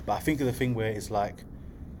 but I think of the thing where it's like,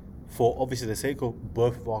 for obviously the sake of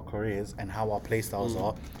both of our careers and how our play styles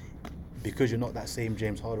are, because you're not that same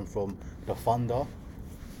James Harden from the Thunder,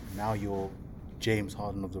 now you're James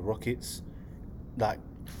Harden of the Rockets. Like,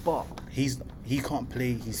 But he can't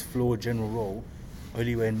play his floor general role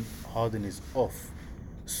only when Harden is off.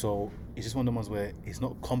 So it's just one of the ones where it's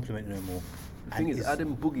not complimenting no more. the thing And is, it's-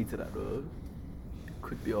 adding Boogie to that though, it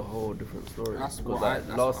could be a whole different story. That's because what I- like,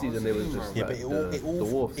 that's last what I season was it was saying, just Yeah, like but the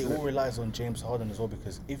Wolves. it all relies on James Harden as well,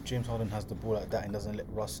 because if James Harden has the ball like that and doesn't let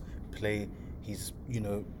Russ play his,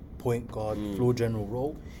 point guard, floor general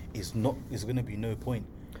role, it's going to be no point.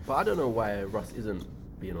 But I don't know why Russ isn't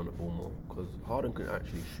being on the ball more, because Harden can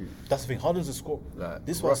actually shoot. That's the thing. Harden's a scorer. Like,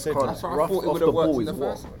 This is what I Russ said. can't- That's what I Russ thought it off would the have worked ball in the is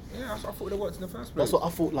what? first. Yeah, that's what I thought it would have worked in the first place. That's what I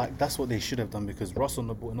thought. Like that's what they should have done, because Russ on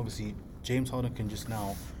the ball, and obviously James Harden can just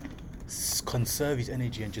now conserve his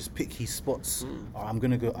energy and just pick his spots. Or I'm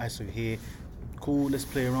gonna go ISO here. Cool, let's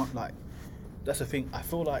play around. Like that's the thing. I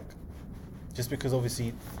feel like just because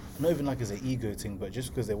obviously, not even like it's an ego thing, but just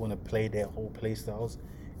because they want to play their whole play styles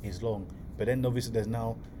is long. But then obviously there's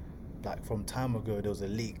now, like from time ago, there was a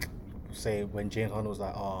leak, say when James Harden was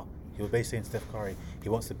like, he was basically saying Steph Curry, he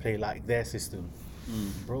wants to play like their system.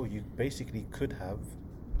 Bro, you basically could have,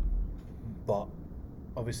 but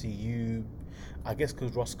obviously I guess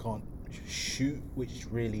because Ross can't shoot, which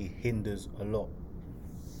really hinders a lot.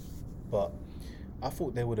 But I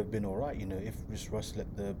thought they would have been alright, if just Russ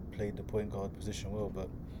played the point guard position well. But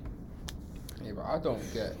Yeah, but I don't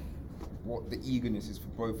get what the eagerness is for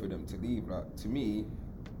both of them to leave. Like, to me,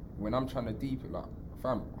 when I'm trying to deep it, like,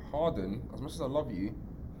 fam, Harden, as much as I love you,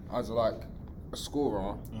 as like a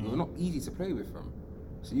scorer, you're not easy to play with, fam.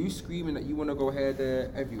 So you screaming that you want to go here,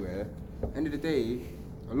 there, everywhere. End of the day,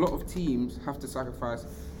 a lot of teams have to sacrifice.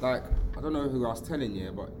 Like, I don't know who I was telling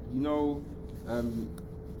you, but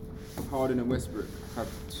Harden and Westbrook have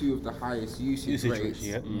two of the highest usage rates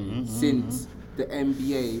yeah. since the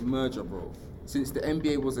NBA merger, bro. Since the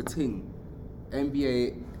NBA was a thing,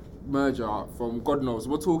 NBA merger from God knows.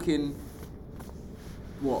 We're talking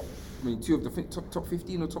what? I mean, two of the top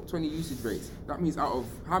 15 or top 20 usage rates. That means out of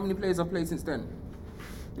how many players have played since then?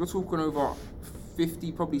 You're talking over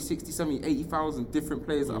 50, probably 60, 70, 80,000 different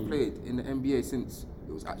players that have played in the NBA since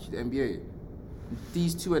it was actually the NBA.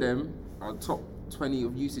 These two of them are top 20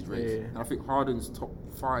 of usage rates. Yeah. And I think Harden's top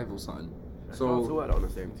 5 or something. So So, we're on the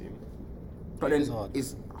same team. but It then is hard.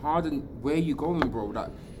 it's Harden, where you going, bro? Like,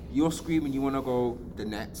 you're screaming you want to go the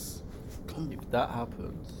Nets. If that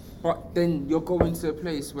happens, But then you're going to a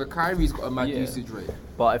place where Kyrie's got a mad Yeah. usage rate.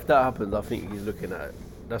 but if that happens, I think he's looking at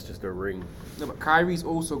that's just a ring. No, but Kyrie's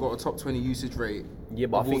also got a top 20 usage rate. Yeah,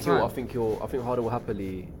 but of I think all time. I think Harden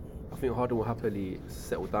will happily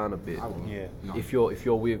settle down a bit. I won't. Yeah. No. If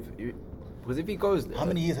you're with, because if he goes there, How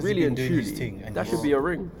many years has he really been and doing his truly, thing and that he's- should be a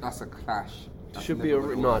ring. That's a clash. That's Should be never a gonna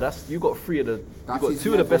ring. work. No, you got three of the, you That got is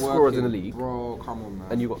two of the never best scorers in the working. league, Bro, come on, man.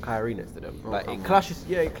 and you got Kyrie next to them. Bro, Like come it on. clashes.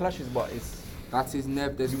 Yeah, it clashes, but it's That is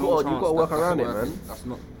never. There's You no gotta- chance. you gotta work that's around it, working. man. That's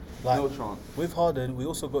not. Like, no chance. with Harden, we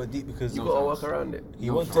also got it deep because you No gotta chance. work around it. He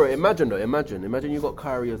wants Bro, to- imagine you got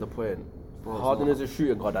Kyrie as a point. Bro, Harden it's is a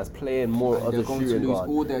shooting guard that's playing more And other they're going to shooting lose guard.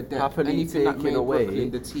 all their depth. Happily Anything that taking made away.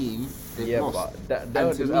 Brooklyn the team, they've Yeah, lost. but they're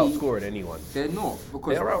And to just me, outscoring anyone. They're not,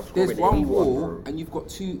 because They're outscoring there's one anyone, ball bro. and you've got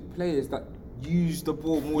two players that use the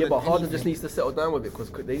ball more Yeah, than but Harden anything. just needs to settle down with it because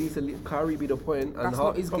they need to let Kyrie be the point. And That's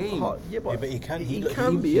not his game. Yeah, but but he can- He he-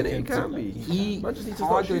 can he- be, he innit? He can can do be. that. Man just needs to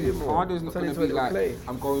start shooting more. Harden's not Turn going into to a be little like, play.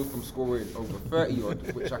 I'm going from scoring over 30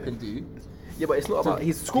 odd, which I can do. Yeah, but it's not about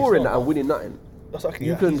he's scoring not that and winning nothing. That's actually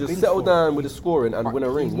You can just settle down with the scoring and But win a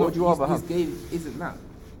ring. he's What not- would you rather his have? game isn't that.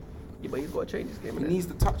 Yeah, but he's got to change his game. He innit? needs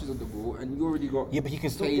the touches of the ball, and you already got. Yeah, but he can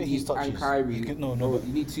still KD get his touches. and Kyrie. He can- no, Oh, but-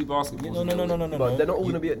 you need two basketballs. No, no, no, no, no, no. But they're not all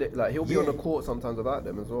You- going to be at like he'll be on Yeah. the court sometimes without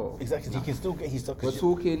them as well. Exactly, he can still get his touches. We're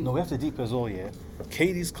talking- No, we have to deep as well, yeah.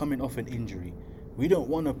 KD's coming off an injury. We don't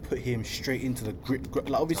want to put him straight into the grip.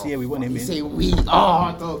 Like obviously, yeah, we want him You in. say we.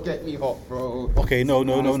 Oh, don't get me hot, bro. Okay, no.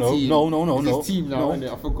 It's his team now, no.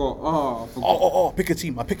 innit? I forgot. Oh, I forgot. Oh, pick a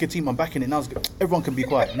team. I pick a team. I'm backing it. Now everyone can be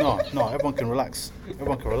quiet. No, everyone can relax.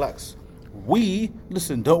 Everyone can relax. We,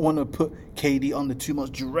 don't want to put KD under too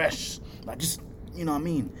much duress. Like, just, you know what I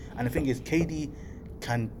mean? And the thing is, KD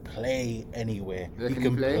can play anywhere. Yeah, He can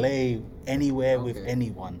can he play? play anywhere with Okay.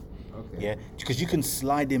 anyone. Okay. Yeah, because you can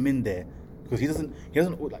slide him in there because he doesn't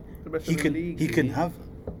like The best he in the can league, he can dude. have.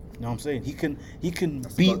 You know what I'm saying? He can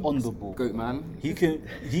be on the ball. Goat man. He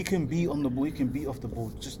can be on the ball. He can be off the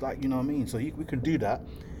ball, just like, you know what I mean. So we can do that,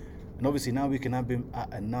 and obviously now we can have him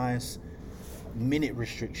at a nice minute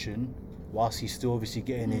restriction, whilst he's still obviously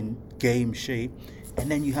getting in game shape. And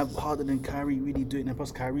then you have Harden and Kyrie really doing it. And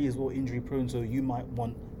plus Kyrie is well injury prone, so you might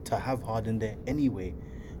want to have Harden there anyway.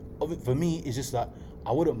 For me, it's just that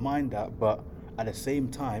I wouldn't mind that, but at the same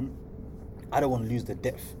time, I don't want to lose the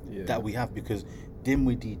depth Yeah. that we have, because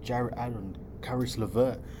Dinwiddie, Jarrett Allen, Karis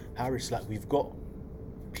LeVert, Harris, like, we've got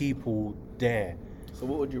people there. So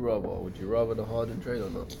what would you rather? Would you rather the Harden trade or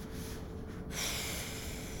not?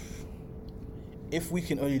 If we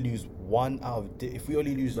can only lose one out of, if we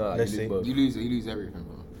only lose, Nah, let's you say, lose both. You lose everything,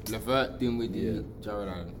 bro. Levert, Dinwiddie, Yeah. Jared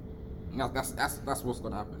Allen. That's what's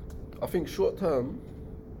gonna happen. I think short term,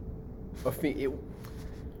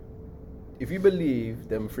 if you believe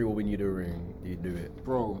them three will win you the ring, you do it.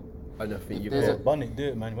 Bro, And I think you There's yeah, a- Bun it, do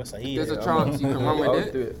it, man. What's that? there's a chance you can run with I'll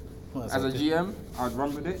it. do it. As a GM, I'd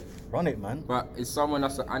run with it. Run it, man. But it's someone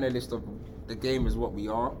that's an analyst of the game is what we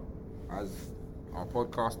are, as our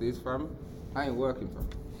podcast is, fam. I ain't working, fam.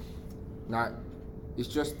 Like, it's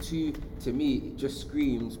just to me, it just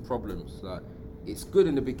screams problems. Like, it's good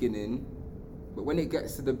in the beginning, but when it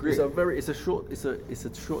gets to the grit, It's a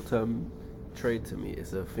short term trade to me.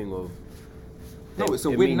 It's a thing of no, it's a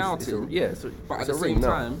it win means- now it's too. But it's at a the ring same now.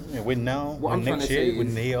 time, Yeah, win now, What win I'm trying next to year, say win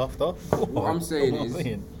is- the year after. what I'm saying What is,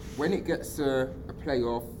 saying? when it gets to a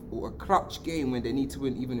playoff or a clutch game when they need to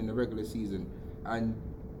win even in the regular season, and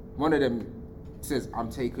one of them says, I'm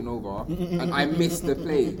taking over, and I missed the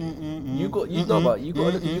play. You got you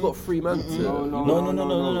got 3 man to.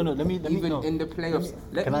 No. Let me Even know. in the playoffs.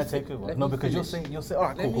 Can I take over? No, because you're saying, all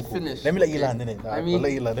right, Let cool, me cool. finish. Let me let you Okay. land, innit? Let I'll me-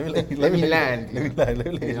 let you land. let me land. Let me land. Let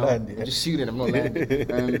me let You you know, land. I'm Yeah. just shooting, I'm not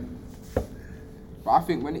landing. But I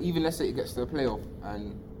think even let's say it gets to a playoff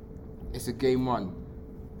and it's a game one,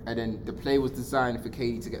 and then the play was designed for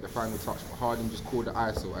KD to get the final touch, but Harden just called the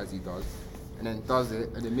ISO as he does, and then does it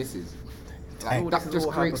and then misses. Like, Tank. that just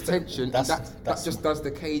creates tension. And That's- that just does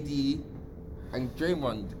the KD and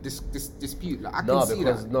Draymond this dispute. Like, I can No, see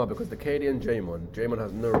because that. no, because the KD and Draymond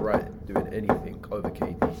has no right doing anything over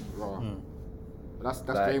KD. Bro. But that's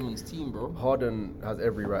Like- Draymond's team, bro. Harden has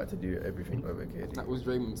every right to do everything over KD. That was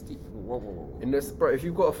Draymond's team. Whoa. In this, bro, if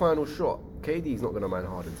you've got a final shot, KD's not gonna mind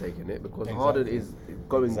Harden taking it because Harden is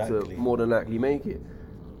going Exactly. to more than likely make it.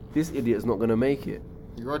 This idiot's not gonna make it.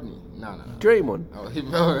 Rodney? No. Draymond. Oh, he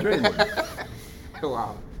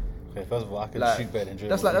Wow. Okay, first of all, I can Like, shoot better than Draymond.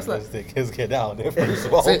 that's like- Let's get down there. First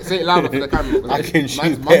of all, Say it louder for the camera. I can Man's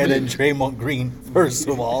shoot better than mumbling. Draymond Green. First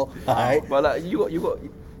of all, alright. But like you got.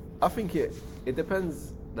 I think it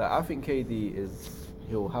depends. Like I think KD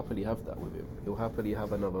he'll happily have that with him. He'll happily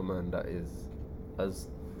have another man that is as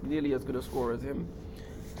nearly as good a scorer as him.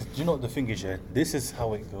 Do you know what the thing is, yeah? This is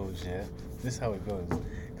how it goes, yeah? This is how it goes.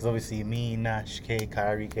 Because obviously me, Nash,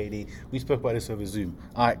 Kyrie, KD, we spoke about this over Zoom.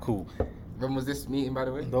 Alright, cool. When was this meeting, by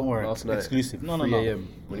the way? Don't worry. Last night, Exclusive. No. 3 a.m.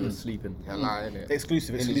 when he was sleeping. Yeah, lie, innit?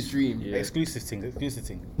 Exclusive. In his dream. Yeah. Exclusive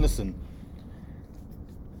thing. Listen.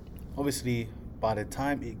 Obviously, by the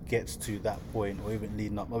time it gets to that point, or even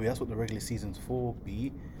leading up, that's what the regular season's for.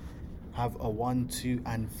 Have a 1, 2,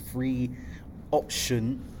 and 3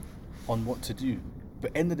 option on what to do.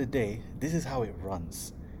 But end of the day, this is how it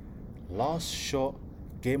runs. Last shot,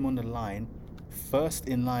 game on the line. First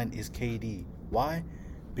in line is KD. Why?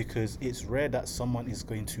 Because it's rare that someone is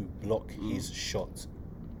going to block his shot.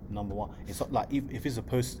 Number one, it's not like if it's a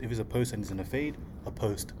post and it's in a fade, a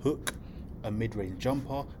post hook, a mid-range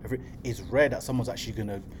jumper. It's rare that someone's actually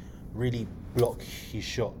gonna really block his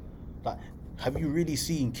shot. Like, have you really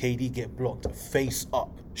seen KD get blocked face up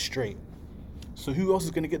straight? So who else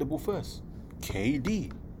is gonna get the ball first?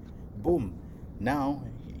 KD. Boom. Now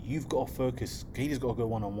you've got to focus. KD's got to go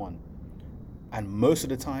one-on-one, and most of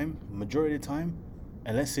the time, majority of the time,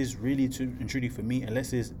 unless it's really truly for me,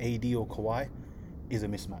 unless it's AD or Kawhi, is a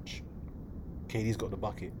mismatch. KD's got the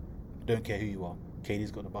bucket. Don't care who you are. KD's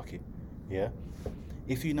got the bucket. Yeah.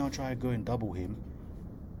 If you now try to go and double him,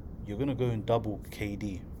 you're gonna go and double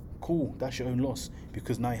KD. Cool. That's your own loss,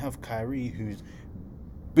 because now you have Kyrie, who's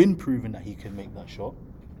been proven that he can make that shot,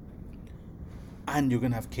 and you're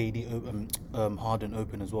gonna have Harden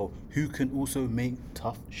open as well, who can also make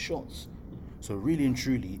tough shots. So really and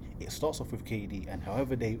truly, it starts off with KD, and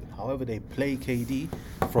however they play KD,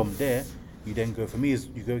 from there you then go. For me, is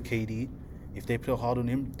you go KD. If they play hard on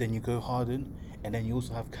him, then you go Harden, and then you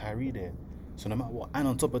also have Kyrie there. So no matter what, and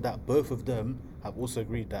on top of that, both of them have also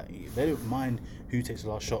agreed that they don't mind who takes the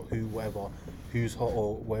last shot, who's hot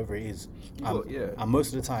or whatever it is. And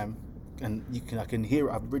most of the time, and I can hear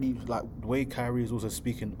it. I've really like the way Kyrie is also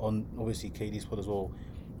speaking on obviously KD's pod as well.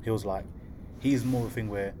 He was like, he's more of a thing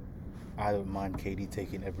where I don't mind KD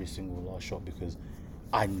taking every single last shot because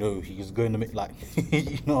I know he's going to make like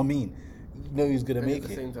you know what I mean. You know he's going to make At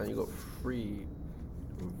the it. same time, you got 3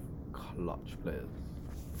 clutch players.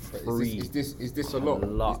 But is this a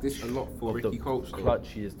lot? Is this a lot for Ricky Coach? Though?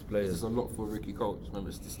 Clutchiest players. This is a lot for Ricky Coach. Remember,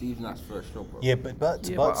 it's Steve Nash's first job, bro. Yeah, but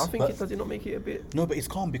I think it does it not make it a bit. No, but it's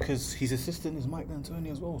calm because his assistant is Mike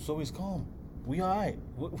D'Antoni as well, so he's calm. We alright.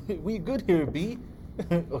 We good here, B.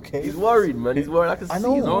 Okay. He's worried, man. He's worried. I can see.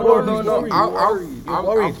 know. he's No, worried. no, He's no. worried. I'll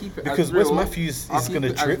worried keep it because as real. Wes Matthews I'll is keep gonna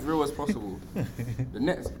it trip. as real as possible. The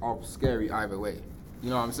Nets are scary either way. You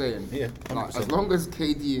know what I'm saying? Yeah, Like, 100%. as long as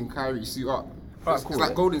KD and Kyrie suit up, Alright, it's cool, like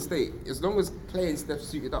yeah. Golden State. As long as Clay and Steph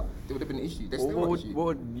suited up, there would have been an issue. There's still What an would, issue. what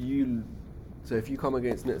would you? So if you come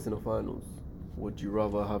against Nets in the finals, would you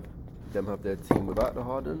rather have them have their team without the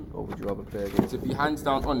Harden, or would you rather play against? To be hands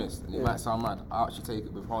down honest, and it might sound mad, I actually take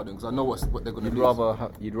it with Harden because I know what they're going to You'd lose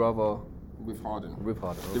rather you'd rather with Harden. with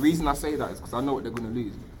Harden. The reason I say that is because I know what they're going to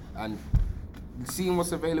lose, and seeing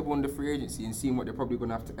what's available in the free agency and seeing what they're probably going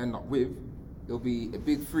to have to end up with, it'll be a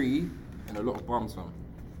big free and a lot of bums, fam.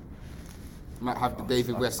 Might have the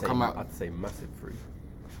David I'd West say- come out. I'd say massive free.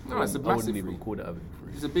 No, it's a I massive wouldn't even free. call that a big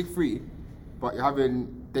free. It's a big free, but you're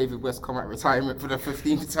having David West come out retirement for the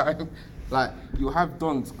 15th time. Like, you'll have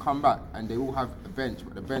Dons come back and they will have a bench,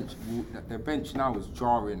 but the bench now is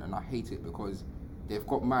jarring, and I hate it because they've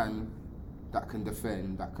got man that can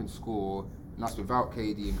defend, that can score, and that's without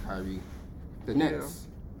KD and Kyrie. The Nets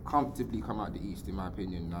comfortably come out the East, in my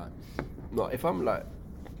opinion. Like, No, if I'm like,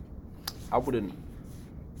 I wouldn't.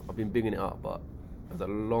 I've been bigging it up, but as a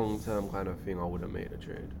long-term kind of thing, I wouldn't make the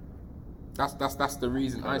trade. that's the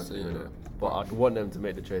reason I say You know, that. but I'd want them to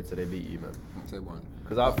make the trade so they beat you, man. I'll say one.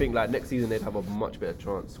 Because I think like next season they'd have a much better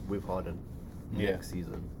chance with Harden. Yeah. Next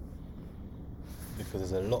season, Because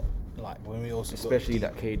there's a lot like when we also got especially deep-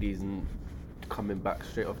 that KD's coming back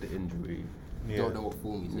straight off the injury. Don't know what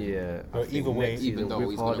form he's in. Yeah, But I think either way- next season Even though with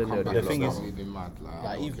he's going to Harden, come they'll back, do a The thing lot is- better. moving mad. Like, I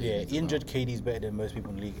like know KD's injured KD's better than most people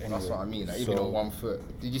in the league anyway. That's what I mean. Like, even So- on 1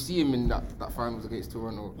 foot. Did you see him in that finals against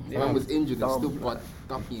Toronto? Yeah. Man was injured and Dumb, still like,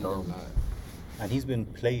 ducking dumb. them. Like, And he's been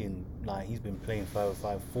playing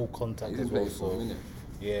 5-5 full contact he's as been well. playing for a So minute.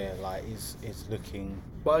 yeah, like it's looking.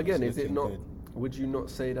 But again, it's is it looking not? good. Would you not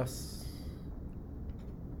say that's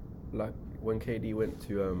like when KD went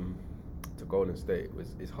to Golden State?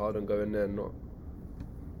 Is Harden going there not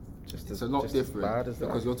just It's as a lot just as different bad as that?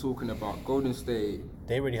 because you're talking about Golden State,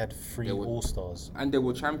 They already had 3 They were- All Stars. and they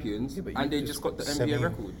were champions, Yeah, but and you they just just got the Semi- NBA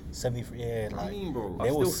record. 73, yeah, I like mean, bro. I they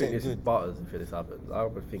still all think set this is good. Butters if this happens. I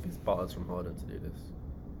would think it's Butters from Harden to do this.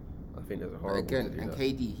 I think there's a But horrible again, to do and that.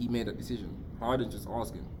 KD, he made that decision. Harden just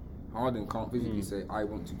asking. Harden can't Hmm. physically say, I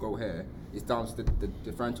want to go here. It's down to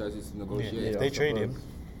the franchises to Yeah, negotiate. if I they trade him, suppose.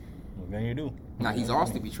 what can you do? Now, he's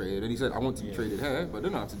asked to be traded, and he said, I want to be traded here, but they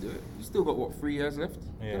don't know how to do it. You still got, what, 3 years left?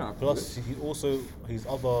 They don't know Yeah. how to Plus, do it. he also his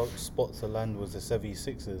other spot to land was the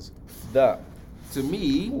 76ers. That To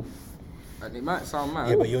me, and it might sound mad,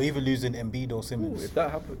 Yeah, but you're either losing Embiid or Simmons. if that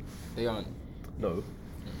happened, they aren't. no.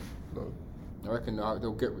 I reckon they'll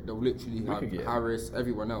literally We have could get- Harris,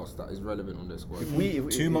 everyone else that is relevant on their squad.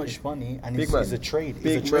 Too much money, and Big it's man. a trade.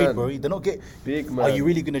 Big It's a trade, man. bro. They're not get. Big Are man. you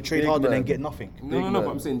really gonna trade Big Harden man. and get nothing? No, Big but man.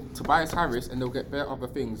 I'm saying Tobias Harris, and they'll get better other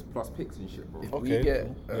things plus picks and shit, bro. If Okay, we get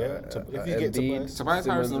cool. Yeah, if you get Embiid, Tobias- Tobias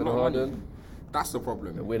Harris Simmons and a and lot of money. Harden, That's the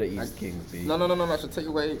problem. then we're the East And- Kings, B. No, I should tell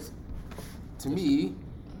you where it's. To me,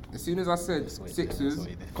 as soon as I said Sixers,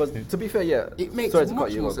 Because to be fair, yeah. it makes sorry to much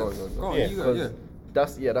cut you. more Go on, sense. go on, go Go on. on, Yeah, you go,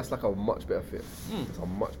 'Cause that's like a much better fit. Hmm. It's a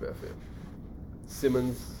much better fit.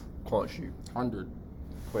 Simmons can't shoot. 100.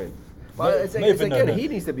 Point. But it's not even, again, no. he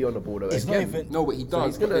needs to be on the ball though. It's not again. even- No, but he So does.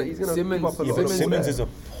 he's gonna- but then he's gonna Simmons, give up a lot Yeah, of but ball Simmons there. is a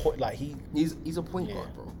point. Like he. he's a point Yeah. guard,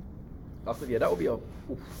 bro. I think, yeah, that would be a. Oof.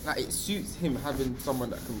 Like, it suits him having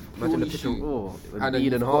someone that can Imagine the purely pick shoot. and roll. And then Embiid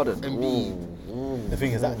you've and got Harden. Embiid. The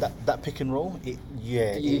thing is that pick and roll. It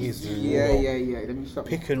is. Yeah. raw. Let me shut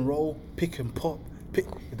Pick and roll, pick and pop. It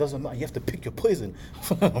doesn't matter. You have to pick your poison.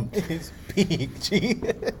 It's peak, G.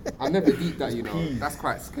 I never did that, you know. That's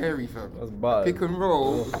quite scary, fam. That's bad. Pick and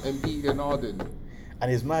roll, Embiid and Harden.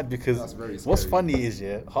 And it's mad because That's very what's scary. funny is,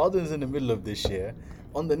 yeah, Harden's in the middle of this year.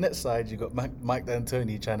 On the net side, you got Mike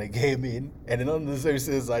D'Antoni trying to get him in, and then on the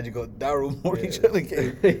Sixers side, you got Daryl Morey trying to get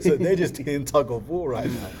him. So they're just in tug of war right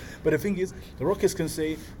now. But the thing is, the Rockets can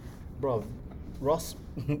say, bro, Russ,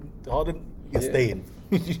 Harden, You're staying.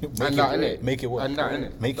 make And that, innit? Make it work. And that,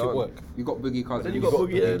 innit? Make it Done. work. You got Boogie Cousins. Then you got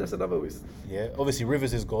Boogie. Yeah, that's another waste. Yeah. Obviously,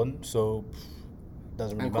 Rivers is gone, so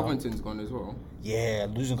doesn't really And matter. Covington's gone as well. Yeah,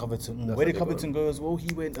 losing Covington. That's Where did how they Covington go as well?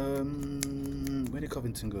 He went. Where did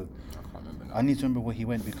Covington go? I can't remember now. I need to remember where he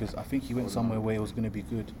went because I think he went somewhere where it was going to be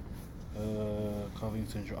good.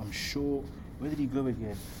 Covington. I'm sure. Where did he go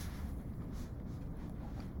again?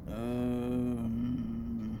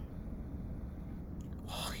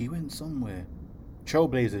 He went somewhere.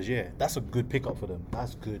 Trailblazers, yeah. That's a good pickup for them.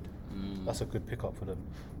 That's good. That's a good pickup for them.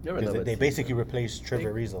 You're Because another they team, basically replaced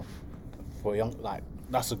Trevor Ariza for a young. Like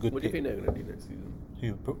that's a good What do you pick. think they're gonna do next season?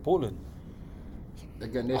 Who? Portland.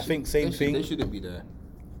 Again, they I think same they thing. They shouldn't be there,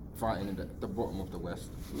 fighting in the bottom of the West.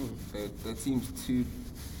 Their team's too.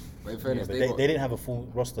 But in Yeah, fairness, but they they got- didn't have a full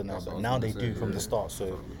roster now, That's what I but was now gonna they say, do from yeah. the start. So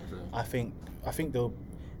That's what I was gonna say. I think they'll.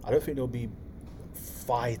 I don't think they'll be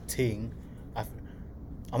fighting.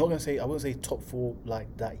 I'm not gonna say I wouldn't say top 4 like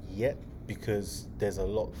that yet because there's a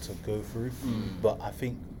lot to go through. But I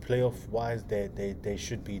think playoff wise, they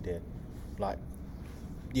should be there. Like,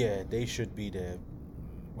 yeah, they should be there.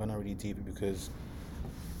 We're not really deep because,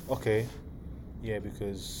 okay, yeah,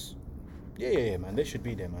 because, yeah, man, they should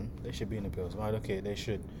be there, man. They should be in the playoffs, right? Okay, they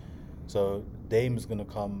should. So Dame's gonna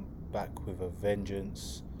come back with a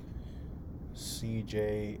vengeance.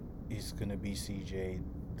 CJ is gonna be CJ.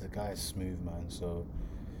 The guy's smooth, man. So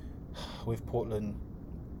with Portland,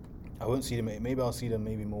 I won't see them. Maybe I'll see them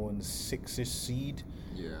maybe more in the 6ish seed.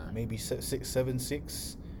 Yeah. Maybe 6, 7,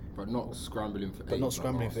 6. But not scrambling for 8th. But not like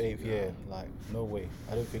scrambling us. for 8th. Yeah, like no way.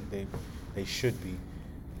 I don't think they should be.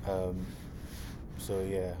 So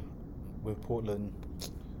yeah, with Portland,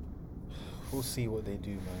 we'll see what they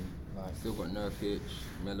do, man. Like, Still got Nurkic.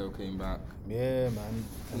 Melo came back. yeah, man.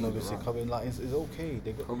 And Mm, obviously right. Covington, like it's okay.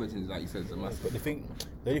 They got. Covington's, like you said, is a massive. But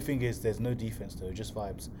the only thing is, there's no defense though, just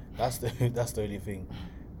vibes. That's the that's the only thing.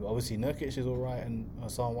 But obviously, Nurkic is all right, and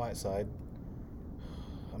Hassan Whiteside.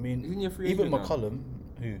 I mean, Isn't he a free even agent now? McCollum,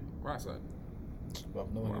 who, Right side. well,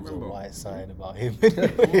 no I one knows a remember. Whiteside about him.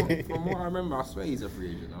 From what I remember, I swear he's a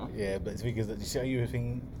free agent now. Yeah, but it's because you see how you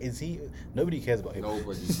think is he? Nobody cares about him.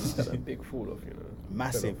 Nobody. Had a big fall off, you know.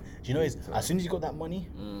 Massive. Do you know? As soon as you got that money,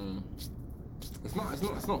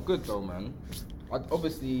 It's not good though, man.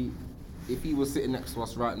 Obviously, if he was sitting next to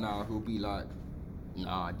us right now, he'll be like,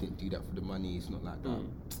 "Nah, I didn't do that for the money. It's not like that."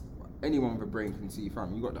 But anyone with a brain can see,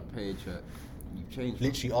 fam. You got that paycheck, you changed. fam.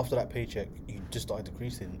 literally after that paycheck, you just started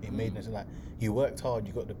decreasing. It made no sense. Like you worked hard,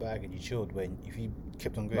 you got the bag, and you chilled. When if you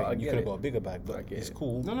kept on But I going, you get could have it. got a bigger bag. I But get it's it.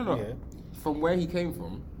 cool. No. Yeah. From where he came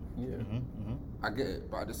from, Yeah. I get it.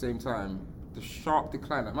 But at the same time, the sharp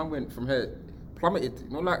decline. Like man went from here. Plummeted, you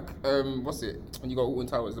know, like what's it? When you got Alton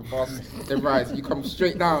Towers and fast, then rise, you come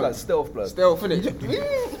straight down. Like stealth blood. Stealth, finish.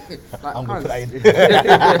 Like, I'm gonna put that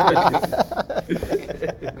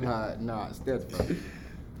in. nah, it's dead, bro.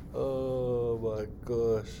 Oh my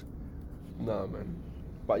gosh. Nah, man.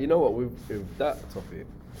 But you know what? With that topic,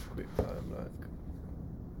 quick time, like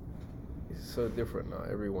it's so different now.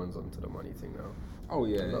 Everyone's onto the money thing now. Oh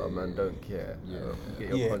yeah. A lot of man don't care. Yeah. You get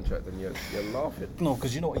your Yeah. contract and you're laughing. No,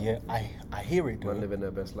 because you know what? Yeah, I hear it though. Man living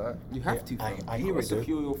their best life. You have Yeah, to. Fam. I You hear gotta it, though.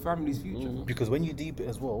 secure your family's future. Because when you deep it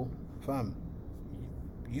as well, fam,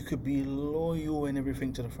 you could be loyal and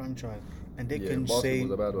everything to the franchise, and they Yeah, can say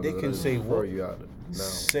basketball's a bad one, they isn't can it? say Throw what you out now.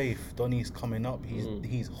 safe. Donny's coming up.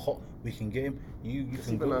 He's hot. We can get him. You It's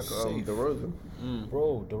can even go like safe. DeRozan.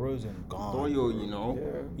 Bro, DeRozan gone. Loyal, you know.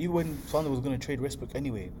 Yeah. You when Thunder was gonna trade Westbrook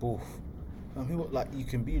anyway, boof. Like you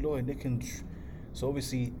can be loyal and they can. So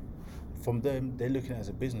obviously, from them they're looking at it as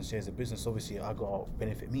a business. Yeah, as a business, obviously I got to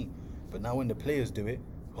benefit me. But now when the players do it,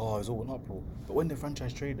 it's all an uproar. But when the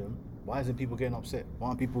franchise trade them, why isn't people getting upset? Why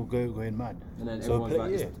aren't people going mad? And then So everyone's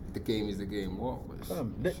like, yeah. the game is the game. What?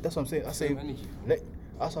 That's what I'm saying. I say, Same energy.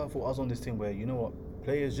 that's how I thought I was on this thing where you know what,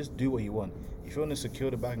 players just do what you want. If you want to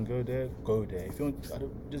secure the bag and go there, go there. If you want,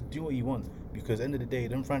 just do what you want. Because at the end of the day,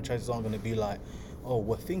 them franchises aren't going to be like, oh,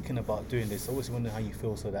 we're thinking about doing this. I always wonder how you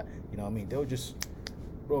feel, so that you know what I mean. They'll just,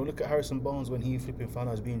 bro, look at Harrison Barnes when he flipping found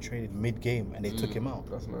out he was being traded mid-game and they took him out.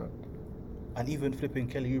 That's mad. And even flipping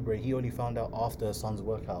Kelly Oubre, he only found out after her son's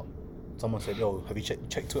workout. Someone said, yo, have you checked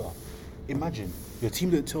Twitter? Imagine, your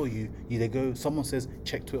team don't tell you, they go, someone says,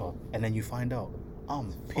 check Twitter, and then you find out.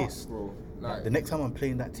 I'm pissed. bro. Like, the next time I'm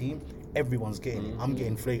playing that team, everyone's getting it. I'm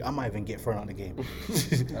getting flagged. I might even get thrown out of the game.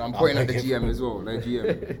 And I'm pointing at the GM as well. The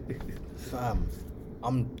GM. Fam,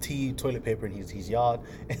 I'm toilet paper in his yard,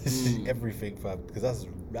 everything, fam. Because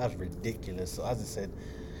that's ridiculous. So as I said,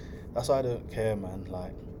 that's why I don't care, man.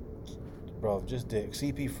 Like, bruv, just did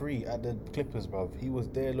CP3 at the Clippers, bruv. He was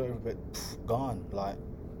there, look, but gone. Like,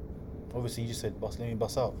 obviously, you just said, let me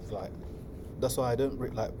bust out. Like, that's why I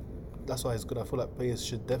don't like. That's why it's good. I feel like players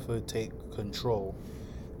should definitely take control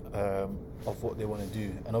of what they want to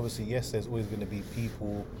do. And obviously, yes, there's always going to be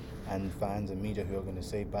people and fans and media who are going to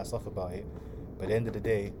say bad stuff about it. But at the end of the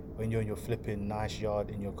day, when you're in your flipping nice yard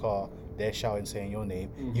in your car, they're shouting saying your name.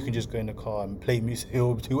 You can just go in the car and play music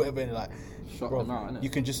or do whatever. And like, Shut bro, them out, innit? you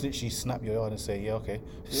can just literally snap your yard and say, yeah, okay.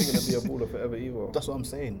 You ain't gonna be a baller forever either. That's what I'm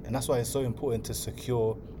saying, and that's why it's so important to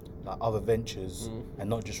secure like other ventures and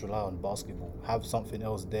not just rely on basketball. Have something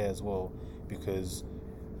else there as well, because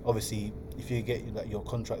obviously if you get like your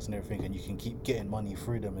contracts and everything, and you can keep getting money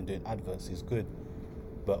through them and doing adverts, is good.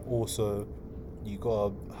 But also you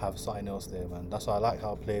gotta have something else there, man. That's why I like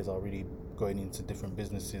how players are really going into different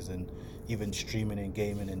businesses and even streaming and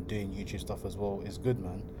gaming and doing YouTube stuff as well. Is good,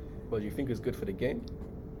 man. But do you think it's good for the game?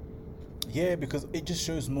 Yeah, because it just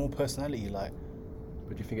shows more personality. Like,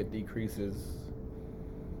 But do you think it decreases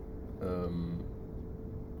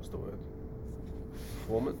what's the word?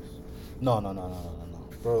 Performance? no,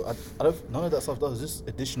 bro. I don't. None of that stuff does. Just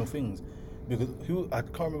additional things. Because I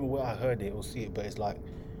can't remember where I heard it or see it, but it's like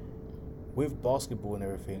with basketball and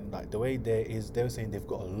everything, like the way they were saying they've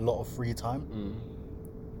got a lot of free time,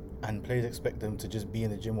 and players expect them to just be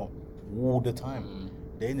in the gym all the time.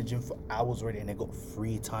 They're in the gym for hours already, and they got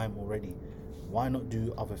free time already. Why not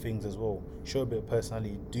do other things as well? Show a bit of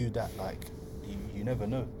personality. Do that. Like you never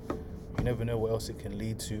know. You never know what else it can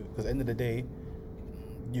lead to. Because at the end of the day,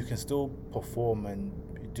 you can still perform and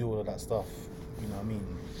do all of that stuff. You know what I mean?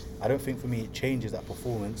 I don't think for me it changes that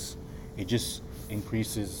performance. It just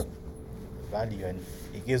increases value, and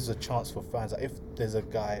it gives a chance for fans. Like if there's a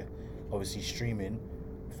guy obviously streaming,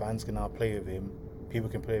 fans can now play with him. People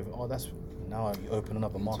can play with him. Oh, that's now you open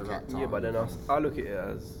another market. Interact. Yeah, but then I look at it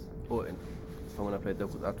as, so when I play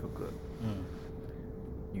devil's advocate,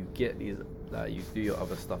 you get these, like you do your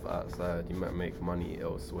other stuff outside, you might make money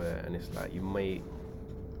elsewhere, and it's like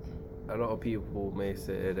a lot of people may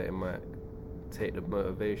say that it might take the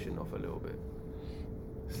motivation off a little bit.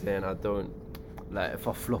 Saying I don't, like if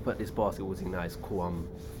I flop at this basketball thing, now it's cool, I'm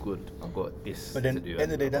good, I've got this But then to do. at the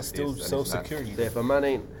end of the day, I've got that's still this, and it's self-security. Like, so if a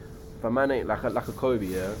man ain't like a Kobe,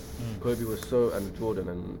 yeah. Kobe was so, and Jordan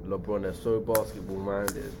and LeBron, they're so basketball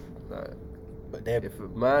minded. Like, But they're if a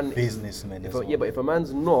man businessmen as well. yeah, but if a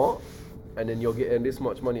man's not, and then you're getting this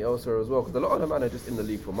much money elsewhere as well, because a lot of the men are just in the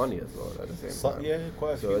league for money as well at the same time. Yeah,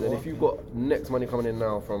 quite a few. So then are. if you've got next money coming in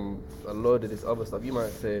now from a load of this other stuff, you might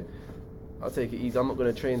say, I'll take it easy. I'm not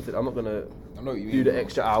going to train. I'm not going to I know what you do mean, the bro.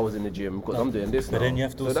 extra hours in the gym because I'm doing this now. But then you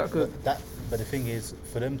have to So also, that could, but the thing is,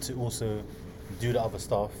 for them to also do the other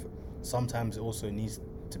stuff, sometimes it also needs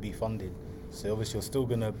to be funded. So obviously you're still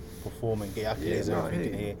gonna perform and get accolades Yeah, and no,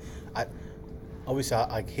 everything hey. here. Obviously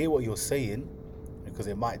I hear what you're saying, because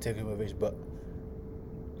it might take a motivation, but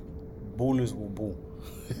ballers will ball.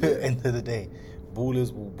 End of the day,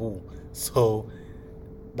 ballers will ball. So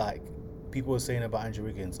like people were saying about Andrew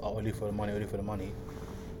Wiggins, only for the money.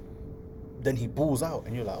 Then he balls out,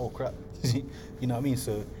 and you're like, oh crap. You know what I mean?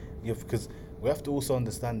 So, because we have to also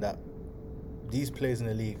understand that these players in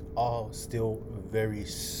the league are still very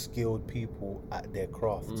skilled people at their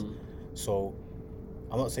craft. So,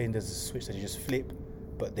 I'm not saying there's a switch that you just flip,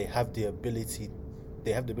 but they have the ability.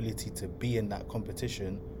 They have the ability to be in that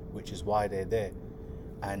competition, which is why they're there.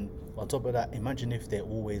 And on top of that, imagine if they're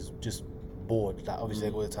always just bored. Like obviously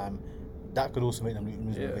they go all the time. That could also make them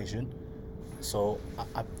lose motivation. So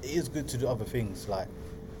it is good to do other things, like,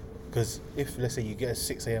 because if let's say you get a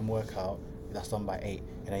 6 a.m. workout that's done by 8,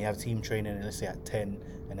 and then you have team training, and let's say at 10,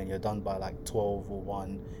 and then you're done by like 12 or 1,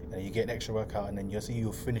 and then you get an extra workout, and then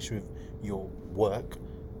you'll finish with your work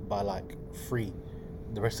by like 3.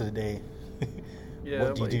 The rest of the day, Yeah,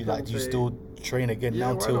 what do you but do? you Like, can't do you say- still train again Yeah,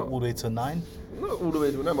 now why till not? all the way to 9? not all the way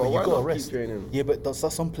to remember. But Why you gotta not rest. keep training? Yeah, but that's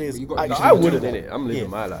some players. But you got- actually No, I do wouldn't, that. innit? I'm living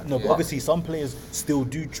my life. No, but Yeah. obviously some players still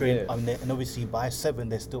do train, Yeah. and obviously by 7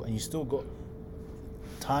 they're still, and you still got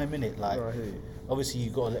time in it. Like, No, I hear you. obviously you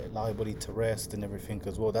gotta allow your body to rest and everything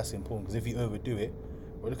as well. That's important, because if you overdo it,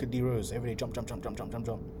 well, look at D Rose every day, jump. I'm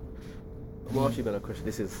actually gonna question.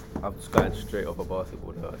 I'm just going straight off of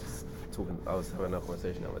basketball. Though. I was having a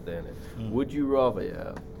conversation the other day. Would you rather,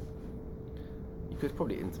 you could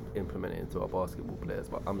probably implement it into our basketball players,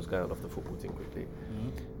 but I'm just going off the football team quickly.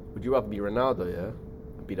 Would you rather be Ronaldo,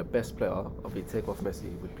 and be the best player, or take off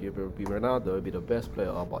Messi? Would be Ronaldo, be the best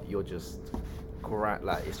player, but you're just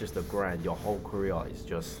like it's just a grind. Your whole career is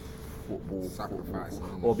just football, Sacrifice, football.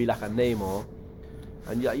 man. Or be like a Neymar.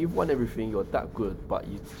 And yeah, you've won everything, you're that good, but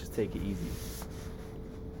you just take it easy.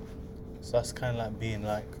 So that's kind of like being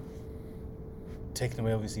like taking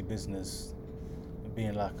away obviously business,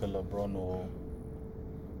 being like a LeBron or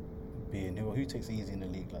being. Who takes it easy in the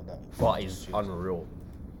league like that? But it's unreal.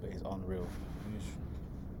 But it's unreal.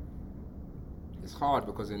 It's hard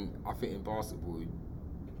because I think in basketball,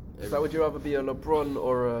 So would you rather be a LeBron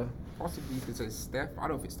or a? possibly you could say Steph. I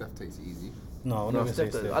don't think Steph takes it easy. No, I'm No, not gonna say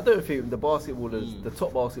Steph, Steph. I don't think the basketballers, the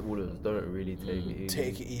top basketballers, don't really take it easy.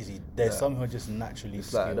 Take it easy. There's Yeah. some who are just naturally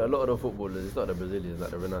It's like skilled. a lot of the footballers, it's not the Brazilians, like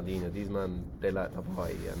the Ronaldinho. These man, they like to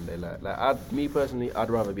party and they me personally, I'd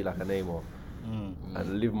rather be like a Neymar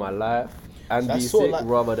and live my life and be That's sort sick of like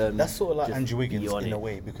rather than that's sort of like just Andrew be Wiggins on in it. a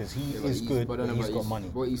way because he Yeah, but is good, but I know, he's got money.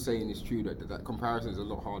 What he's saying is true. That comparison is a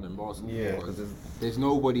lot harder in basketball. Yeah, because 'cause there's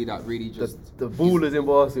nobody that really just The ballers in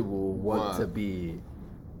basketball want Wow. to be.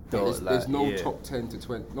 there's no yeah. top 10 to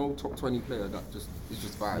 20, no top 20 player that just is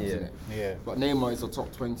just vibes, Yeah. isn't it? Yeah. But Neymar is a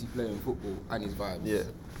top 20 player in football and his vibes. Yeah.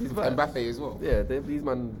 He's And vibes. Mbappe as well. Yeah, these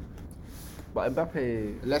man. But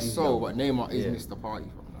Mbappe. Less he's so, young. but Neymar is Yeah. Mr. Party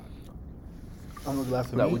from that. I'm not gonna lie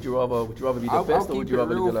for Like, me. would you rather be the I'll best or keep would you it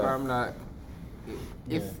rather real, be the fam. Like,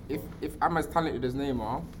 if I'm as talented as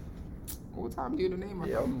Neymar, what time do you do Neymar?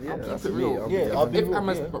 Yeah, fam? yeah, I'll that's keep it me. real. Yeah, I'll be if real, I'm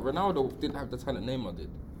as, yeah. but Ronaldo didn't have the talent Neymar did.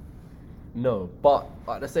 No, but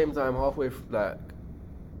at the same time, halfway, like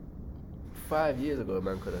 5 years ago,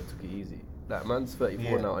 man could have took it easy. Like, man's 34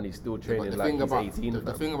 Yeah. now and he's still But training the like thing he's about 18. the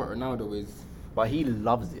fam. thing about Ronaldo is But he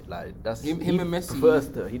loves it. Like that's Him he and Messi prefers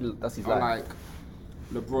to, that's his are life.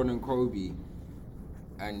 like LeBron and Kobe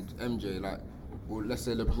and MJ. Like, or let's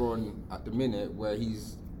say LeBron at the minute where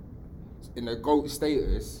he's in a GOAT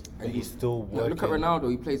status But he's still Look at working. Ronaldo.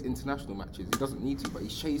 He plays international matches. He doesn't need to, but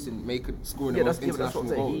he's chasing, scoring Yeah, the that's most what I'm international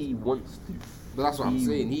saying. goals. He wants to. But that's what I'm He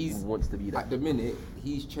saying. He wants to be that. At the minute,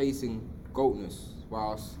 he's chasing GOATness,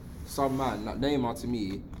 whilst some man like Neymar to me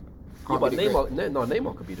Yeah, can't but be the great.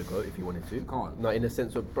 Neymar could be the GOAT if he wanted to. Can't. No, in the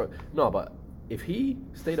sense of but if he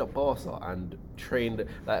stayed at Barca and trained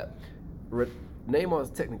like Neymar's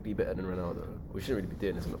technically better than Ronaldo. We shouldn't really be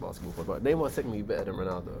doing this on the basketball pod, but Neymar's technically better than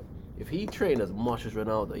Ronaldo. If he trained as much as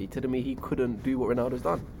Ronaldo, you telling me he couldn't do what Ronaldo's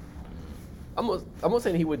done? I'm not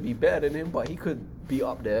saying he would be better than him, but he could be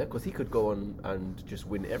up there because he could go on and just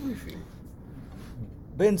win everything.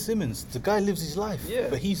 Ben Simmons, the guy lives his life, Yeah.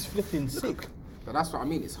 but he's flipping sick. But that's what I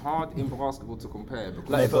mean. It's hard in basketball to compare because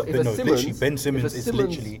Like but if a no, Simmons, literally, Ben Simmons if a is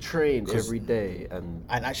Simmons literally- trained 'cause- every day and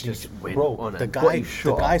actually, just went bro, on the and got guy his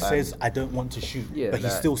shot up says, and- "I don't want to shoot," Yeah, but he's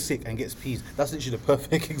like- still sick and gets peas. That's literally the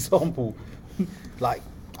perfect example. Like,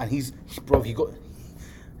 and he got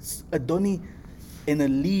Adoni in a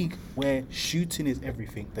league where shooting is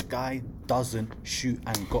everything. The guy doesn't shoot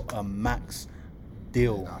and got a max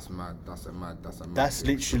deal. that's mad. That's a mad. That's thing.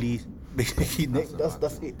 literally that's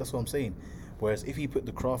mad it. That's what I'm saying. Whereas if he put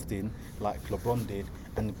the craft in like LeBron did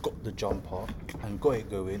and got the jumper and got it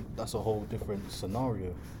going, that's a whole different scenario.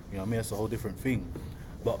 You know what I mean? That's a whole different thing.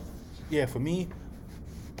 But yeah, for me,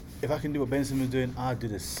 if I can do what Ben Simmons is doing, I'll do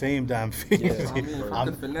the same damn thing. Yeah, I mean, I'm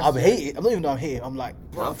the finesse- I'm hating. I'm not even. I'm hating. I'm like,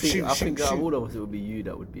 bro, I think out shoot. of all of us, it would be you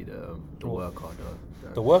that would be the worker,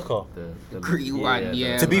 The worker. the gritty one,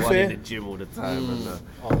 yeah. To be one fair- in the gym all the time. And,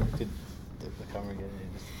 Oh, did the camera get in?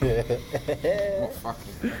 Not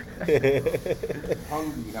fucking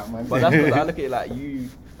hungry that man. but that's what I look at it like you.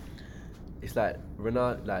 It's like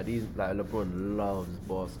Ronaldo, like LeBron loves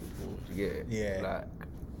basketball. Do you get it? Yeah. Like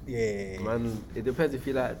Yeah. man, it depends if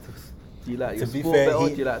you like to. Do you like your To be sport fair, better or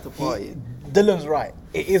do you like to party? Dylan's right.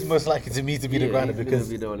 It is most likely to me to be the Yeah, grinder he's gonna because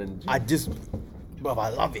be the one in the gym. I just, bro, I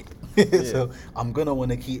love it. So I'm gonna want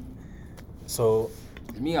to keep. So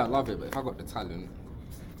Me, I love it, but if I got the talent,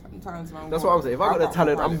 sometimes man. That's what I'm saying. If I got the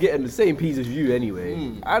talent, I'm getting the same piece as you anyway.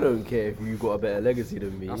 Mm. I don't care if you got a better legacy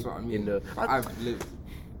than me. That's what I mean. In the, But I've lived.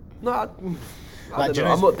 no, I like, don't do know. you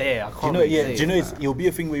know, I'm not there. I can't. Do you know? really Yeah. say Do you know? that. It'll be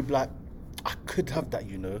a thing where you'll be like, I could have that,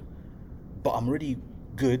 but I'm really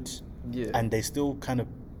good. Yeah. And they still kind of.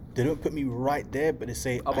 They don't put me right there, but they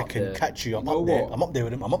say I'm I up can there. catch you. I'm You know up there. what? I'm up there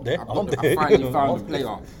with him. I'm up there. I'm up I there. finally I'm found up a there.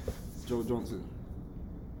 player, Joe Johnson.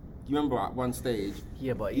 You remember at one stage,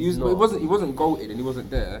 Yeah, but he he's not. he wasn't goated and he wasn't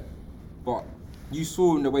there, but you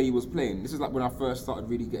saw him the way he was playing. This is like when I first started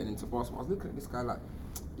really getting into basketball. I was looking at this guy like,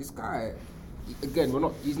 again,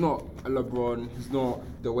 he's not a LeBron, he's not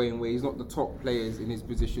Dwayne Wade, he's not the top players in his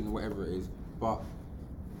position or whatever it is, but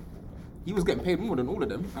he was getting paid more than all of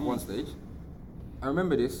them at one stage. I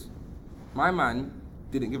remember this. My man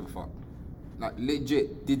didn't give a fuck. Like,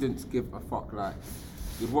 legit didn't give a fuck. Like,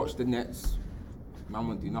 you'd watch the Nets, man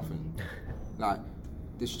wouldn't do nothing. Like,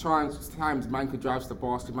 there's times man could drive to the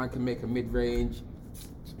basket, man can make a mid-range,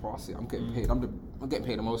 just pass it. I'm getting paid. I'm getting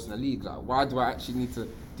paid the most in the league. Like, why do I actually need to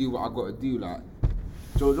do what I got to do? Like,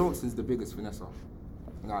 Joe Johnson's the biggest finesser.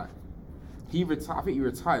 Like, I think he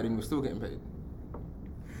retired and he was still getting paid.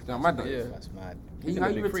 Yeah, mad that Yeah. is. That's mad. He's in how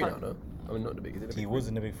the you big three now, retire- no? I mean, not the big. Is it the He big was three?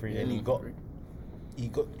 in the big three, and Yeah, he big got three.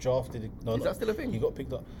 drafted. No, Is no, that still a thing? He got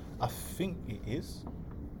picked up. I think it is.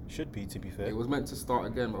 Should be, to be fair. It was meant to start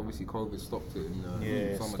again, but obviously COVID stopped it in Yeah,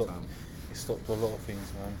 it summertime. stopped. It stopped a lot of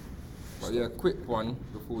things, man. But yeah, quick one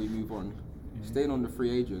before we move on. Staying on the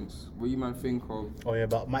free agents, what do you man think of? Oh yeah,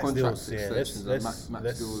 about max Contract deals. Yeah, extensions and let's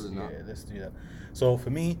max deals and that. let's do that. So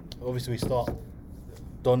for me, obviously we start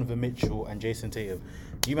Donovan Mitchell and Jason Tatum.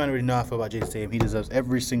 You man already know how I feel about Jason Tatum. He deserves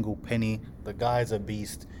every single penny. The guy's a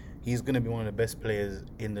beast. He's gonna be one of the best players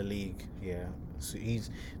in the league. Yeah, so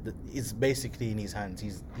it's basically in his hands.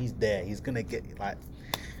 He's there. He's gonna get like,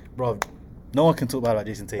 bro. No one can talk bad about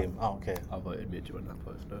Jason Tatum. I don't care. I voted Mitchell on that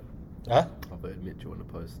post, though. Huh? I voted Mitchell on the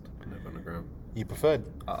post on the ground. You preferred?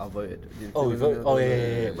 I voted. Oh, you voted? Oh,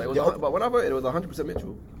 yeah. But, it was Yeah. but when I voted, it was 100%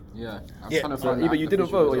 Mitchell. Yeah, I'm Yeah. trying to So find either out you didn't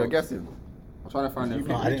official vote or you're results. guessing. I'm trying to find You the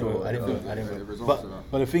No, I didn't Mitchell, vote. I didn't yeah, vote. I didn't the vote. results of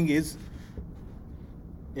that. But the thing is,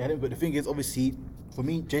 yeah, I didn't. But the thing is, obviously, for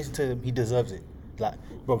me, Jason Tatum, he deserves it. Like,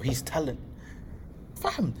 bro, he's talent.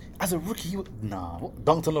 Fam, as a rookie,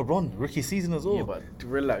 dunked on LeBron, rookie season as well. Yeah, but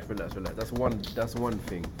relax. That's one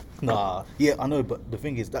thing. Nah, yeah, I know, but the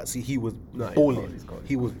thing is, he was No, he's balling. cold, he's cold.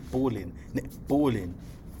 He was balling,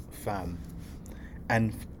 fam.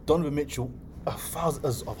 And Donovan Mitchell,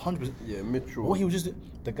 100%. Yeah, Mitchell. What he was just,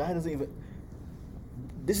 the guy doesn't even.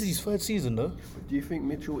 This is his third season, though. Do you think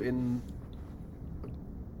Mitchell in,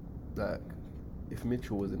 like, if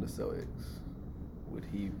Mitchell was in the Celtics, would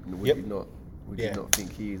he Yep. you not? Would Yeah. you not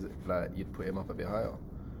think he's like you'd put him up a bit higher?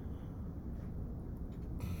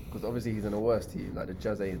 Because obviously he's in a worse team. Like the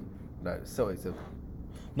Jazz ain't like the Celtics.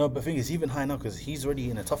 No, but the thing is, even high now because he's already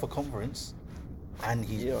in a tougher conference, and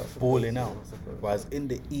he's Yeah, I suppose, balling yeah, out. I suppose. Whereas in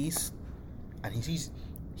the East, and he's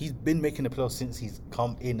been making the playoffs since he's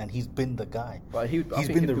come in, and he's been the guy. But he's I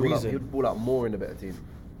think been the he'd ball out- reason. He'd ball out more in a better team.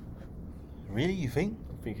 Really, you think?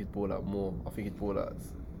 I think he'd ball out more. I think he'd ball out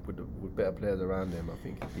with better players around him. I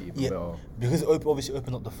think he'd be even Yeah, better. because it obviously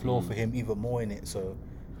opened up the floor for him even more in it. So,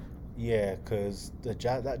 yeah, because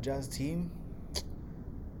that Jazz team.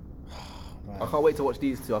 I Man. can't wait to watch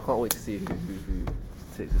these two. I can't wait to see who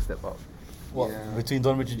takes a step up. What Yeah. between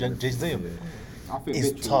Donovan Mitchell and Jason Tatum? Yeah. I think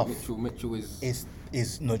It's tough. Mitchell is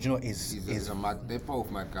Is no, do you know what is he's a mad. They're both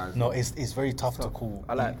mad guys. no, it's very tough to call.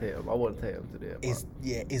 I like Tatum. I want Tatum today. It's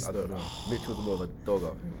it's. I don't know. Mitchell's more of a dog, I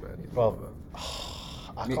think, man. He's Bro, more of a-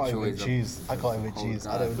 I Mitchell can't even is a choose. I can't even cold choose.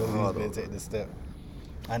 I guy. don't know who's Hard going on, to take bro. the step.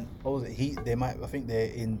 And also, they might. I think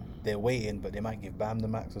they're waiting, but they might give Bam the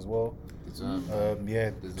max as well.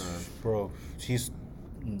 Yeah, Deserve. bro,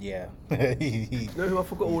 yeah. You know who I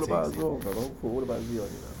forgot all about takes as well, man? I forgot all about Zion,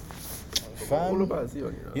 Fam, all about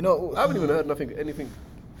Zion, you know, I haven't even heard anything.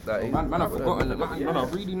 That Man, I've forgotten. that. Man,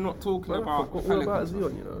 I'm really not talking Man, I about forgot all about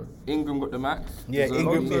Pelicans. Zion, Ingram got the max. Yeah, Deserve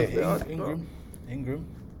Ingram. it. Yeah, Yeah, Ingram.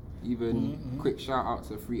 Even quick shout out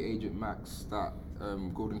to free agent max that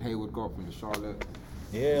Gordon Hayward got from the Charlotte.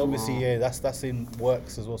 Yeah, obviously, yeah. That's in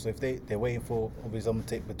works as well. So if they're waiting for obviously someone to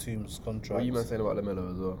take Batum's contract. What are you man saying about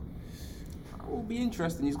LaMelo as well? It will be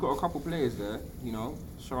interesting. He's got a couple players there. You know,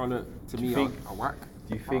 Charlotte to Do me you are think- a whack.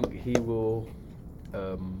 Do you think he will?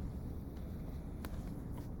 How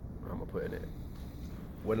am I putting it?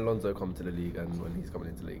 When Lonzo comes to the league and when he's coming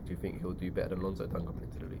into the league, do you think he'll do better than Lonzo done coming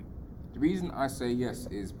into the league? The reason I say yes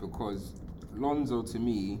is because Lonzo to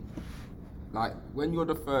me, like when you're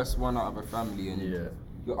the first one out of a family and Yeah.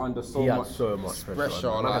 you're under so he had much so much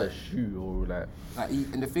pressure. Man had a like, shoe or like.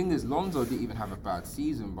 and the thing is, Lonzo didn't even have a bad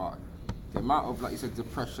season, but the amount of, like you said, the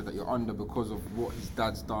pressure that you're under because of what his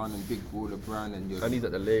dad's done and big baller brand and you're And he's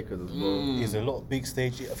at the Lakers as well. There's a lot of big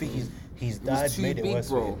stage. I think his was dad too made it big, worse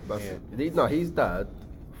bro. for him. Yeah. No, his dad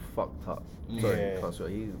fucked up. Sorry, Yeah. can't swear.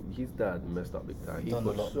 His dad messed up big time. He Done a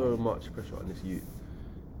put lot, so much pressure on this youth.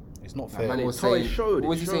 It's not That fair. man it was totally saying, showed, what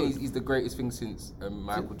was it he saying? showed. He's the greatest thing since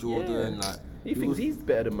Michael Jordan. Like He thinks he's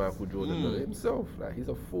better than Michael Jordan though, himself. Like he's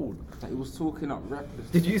a fool. he was talking up reckless.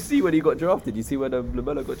 Did you see when he got drafted? You see when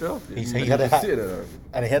LaMelo got drafted? He said he And had a was hat. sitting there.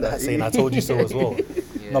 And he had that saying, "I told you so" as well.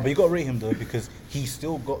 Yeah. No, but you got to rate him though because he's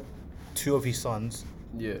still got two of his sons.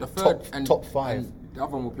 Yeah. The third top five. and the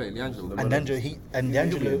other one will play Leandro. And D'Angelo,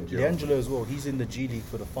 in jail. Leandro as well. He's in the G League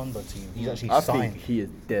for the Thunder team. He's actually I signed. think he is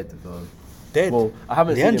dead though. Dead. Well, I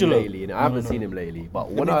haven't Leandro. seen him lately. And I haven't No. seen him lately.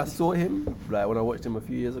 But when I saw him, like when I watched him a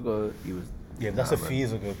few years ago, he was. Yeah, that's nah, a few man.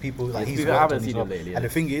 years ago. People like Yeah, he's people worked haven't on his seen him job. lately, And yeah.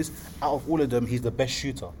 the thing is, out of all of them, he's the best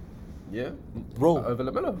shooter. Yeah. Bro. Over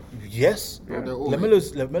LaMelo. Yes. Bro, they're all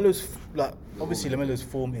Lamelo's like obviously all Lamelo's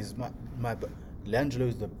form is mad, but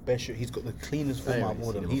Leandro's the best shooter. He's got the cleanest form I out ain't of all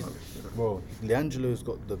of them. really He's seen him on bro. Leandro's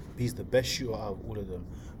got he's the best shooter out of all of them.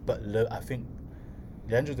 But I think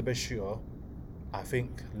Leandro's the best shooter, I think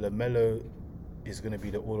Lamelo is going to be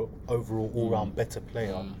the overall all-round better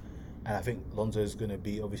player, and I think Lonzo is going to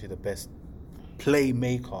be obviously the best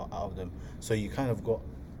playmaker out of them. So you kind of got,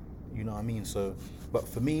 you know what I mean. So, but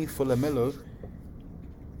for me, for Lamelo,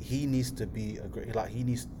 he needs to be a great. Like he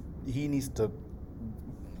needs to He's the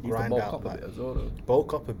grind bulk out, up a like, bit as well, though.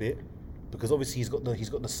 bulk up a bit, because obviously he's got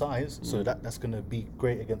the size, so that's going to be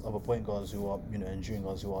great against other point guards who are, you know, and shooting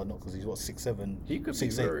guards who are not, because he's what 6'7". He could 6'8".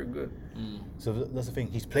 be very good. So that's the thing.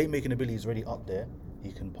 His playmaking ability is already up there.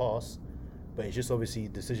 He can pass, but it's just obviously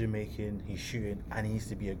decision making. He's shooting, and he needs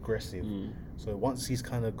to be aggressive. So once he's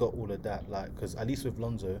kind of got all of that, like, because at least with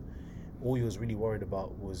Lonzo, all he was really worried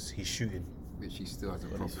about was his shooting. Which he still has a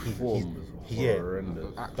His problem. form was yeah.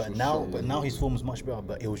 horrendous. But now his form is much better.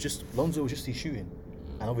 But it was just Lonzo was just his shooting,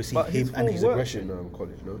 and obviously But him his and his form aggression. worked in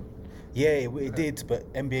college, no? Yeah, it did,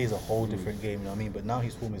 but NBA is a whole different game, you know what I mean? But now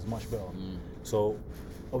his form is much better. So,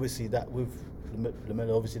 obviously, that with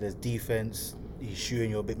LaMelo, obviously there's defense, he's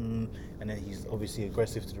shooting, you're a bit, and then he's obviously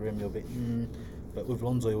aggressive to the rim, you're a bit, But with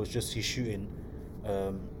Lonzo, it was just his shooting,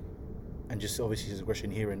 and just obviously his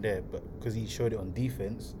aggression here and there. But because he showed it on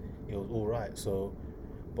defense, it was all right. So,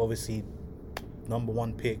 but obviously, number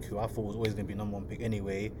one pick, who I thought was always going to be number one pick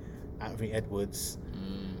anyway, Anthony Edwards.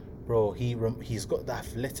 Bro, he's got the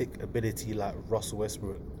athletic ability like Russell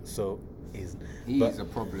Westbrook, so He's but a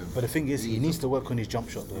problem. the thing is, he needs to work on his jump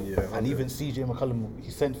shot though. Yeah, and okay. even CJ McCollum, he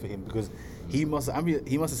sent for him because he must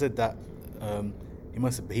have said that he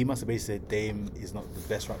must have basically said Dame is not the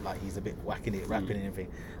best rap, like he's a bit whacking it, rapping and everything.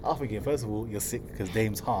 I'm thinking, first of all, you're sick because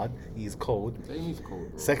Dame's hard, he's cold. Dame is cold,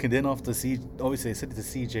 bro. Second, then after obviously they said it to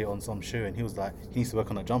CJ on some show, and he was like, he needs to work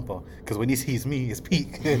on a jumper because when he sees me, it's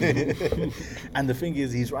peak. And the thing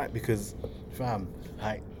is, he's right because, fam,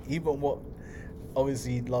 like even what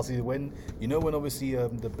obviously last season when obviously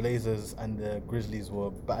the Blazers and the Grizzlies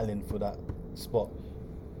were battling for that spot,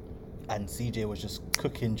 and CJ was just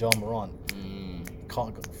cooking Ja Morant.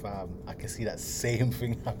 Can't go, fam. I can see that same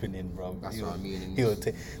thing happening, bro. That's what I mean, and He'll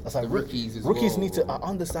take. That's like the rookies as rookies well, need to. bro. I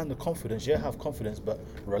understand the confidence. Yeah, have confidence, but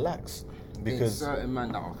relax There's because certain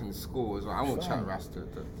man that can score as well. I won't chat Fam. Rasta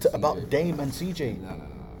about CJ. Dame and CJ.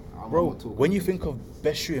 I'm Bro, not talking when you about think of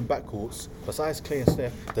best shooting backcourts, besides Clay and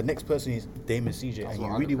Steph, the next person is Dame and CJ, That's and what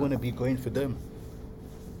you I really look want to at. be going for them.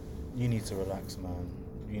 You need to relax, man.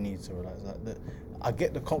 You need to relax. I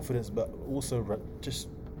get the confidence, but also just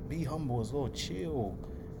be humble as well. Chill.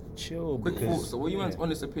 Quick because, thoughts. So, what are you man's yeah.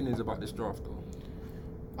 honest opinions about this draft, though?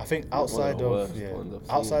 I think One of outside the of worst ones I've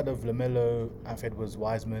outside of Lamelo, Anthony Edwards,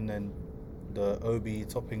 Wiseman, and the Obi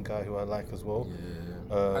Topping guy who I like as well.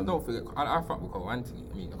 Yeah. I don't forget. I fuck with Cole Anthony.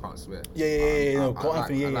 I mean, I can't swear. Yeah. No, I Cole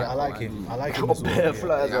Anthony. I like Cole him. Anthony. I like him Got as well. bare yeah.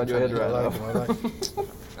 flies Yeah, on your head I'm I right like now. him. I like him.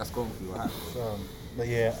 That's gone for you. What happened? But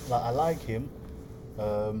yeah, like, I like him.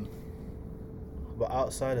 But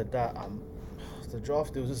outside of that, the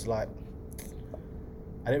draft, it was just like,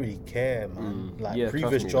 I didn't really care, man. Like Yeah,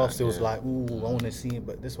 previous trust me, drafts, man, it was yeah. like, ooh, I want to see it.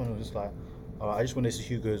 But this one was just like, I just want to see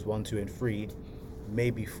who goes 1, 2, and 3,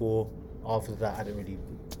 maybe 4. After that, I didn't really,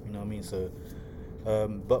 you know what I mean. So,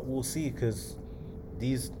 but we'll see because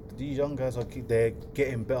these young guys they're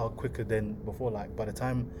getting better quicker than before. Like by the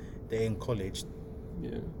time they're in college,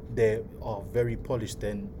 Yeah. they are very polished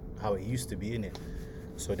than how it used to be, innit?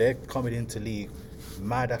 So they're coming into league,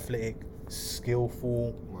 mad athletic,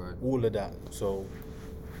 skillful, Word. all of that. So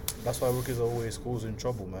that's why rookies are always causing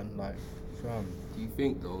trouble, man. Like, fam. Do you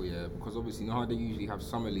think though, yeah, because obviously now they usually have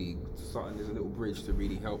summer league, something there's a little bridge to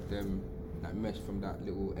really help them like mesh from that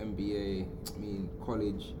little NBA,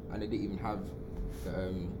 college, and they didn't even have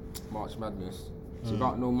the March Madness. So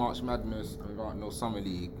without no March Madness and without no summer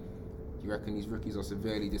league, do you reckon these rookies are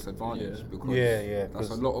severely disadvantaged? Yeah. Because Yeah, that's a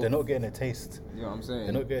because lot of, they're not getting a taste. you know what I'm saying?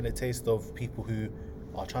 They're not getting a taste of people who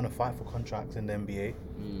are trying to fight for contracts in the NBA,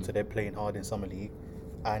 so they're playing hard in summer league,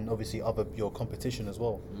 and obviously your competition as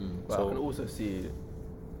well. But So I can also see,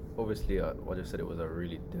 obviously, I just said it was a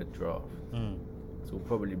really dead draft. So it'll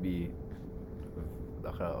probably be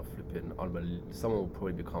like a flipping someone will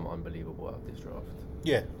probably become unbelievable out of this draft.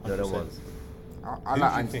 yeah, They're the 100%. ones. I Who like do you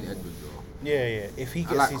Anthony think? Edwards though. Yeah. If he I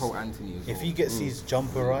gets like his, Cole Anthony as well. if he gets his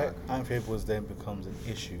jumper Yeah. right, Anthony Edwards then becomes an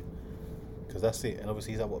issue, because that's it. And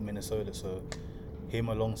obviously he's at Minnesota, so him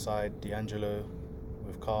alongside D'Angelo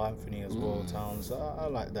with Carl Anthony as well, Towns. I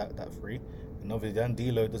like that three. And obviously Dan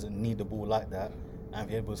D'Lo doesn't need the ball like that.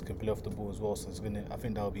 Anthony Edwards can play off the ball as well, so I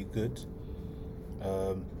think that'll be good.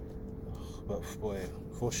 But boy,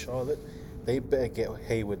 for Charlotte, they better get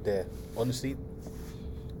Hayward there, honestly,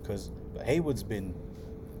 because Hayward's been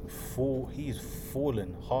he's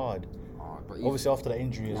fallen hard. But he's- Obviously, after that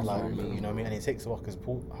injury, is That's like, what I mean, you know what I mean, and it takes a while because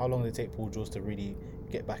how long did it take Paul George to really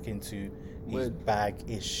get back into He's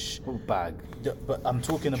bag-ish. What bag? Yeah, but I'm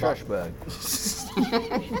talking Trash about.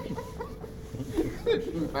 bag.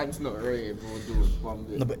 Man's not rated, bro. Do it,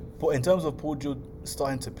 bummed it. No, but in terms of Paul George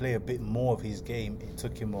starting to play a bit more of his game, it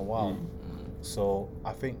took him a while. So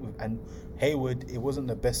I think, and Hayward, it wasn't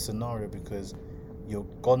the best scenario because you're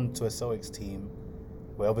gone to a Celtics team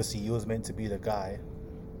where obviously you was meant to be the guy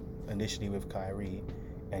initially with Kyrie,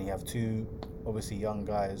 and you have two obviously young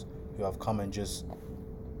guys who have come and just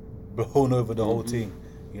blown over the whole thing.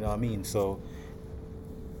 You know what I mean? So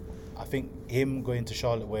I think him going to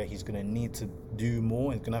Charlotte where he's going to need to do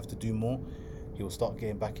more, he's going to have to do more, he'll start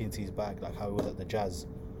getting back into his bag like how he was at the Jazz.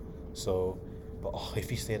 So, but if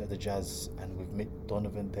he stayed at the Jazz and with Mick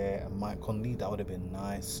Donovan there and Mike Conley, that would have been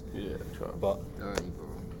nice. Yeah, try. But Dirty,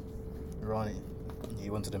 bro. right, he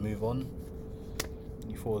wanted to move on.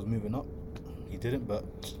 He thought he was moving up. He didn't, but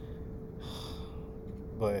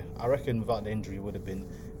I reckon without the injury, it would have been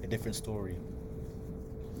a different story.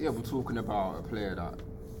 Yeah, we're talking about a player that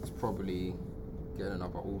is probably getting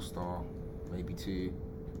another All-Star, maybe 2.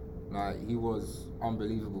 Like, he was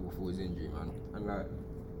unbelievable before his injury, man. And like,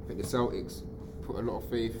 I think the Celtics put a lot of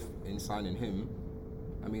faith in signing him.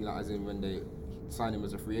 I mean, like, as in when they signed him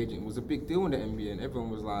as a free agent, it was a big deal in the NBA, and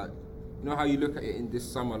everyone was like, you know how you look at it in this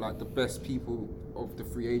summer, like the best people of the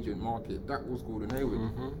free agent market, that was Gordon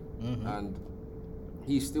Hayward. And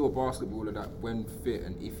he's still a basketballer that when fit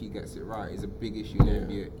and if he gets it right is a big issue in the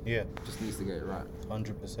NBA. Yeah. Just needs to get it right.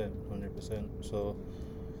 100%. So,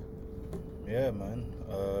 yeah, man.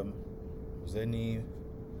 Was there any,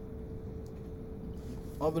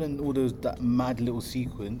 other than all that mad little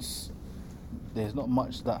sequence, there's not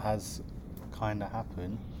much that has kind of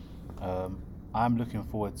happened. I'm looking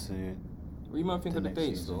forward to. What do you might think the of the next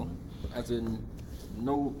dates though? season. As in,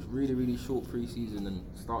 no really, really short pre-season and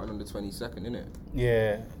starting on the 22nd, innit?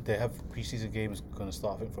 Yeah, they have preseason games going to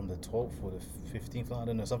start, I think, from the 12th or the 15th, I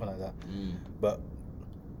don't know, something like that. But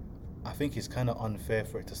I think it's kind of unfair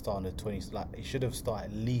for it to start on the 20th. Like, it should have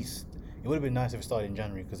started at least. It would have been nice if it started in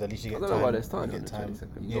January because at least you get I time. don't know why they're starting you on get the time.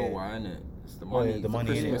 22nd. You know why, innit? It's the Oh, money. yeah, the money,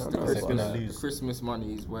 innit? Christmas, I the know, They're Christmas, gonna the lose. Christmas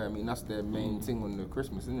money is where, I mean, that's their main thing on the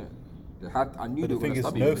Christmas, innit? I knew But they the were thing going is, to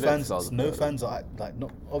stop no it. fans, no fans are like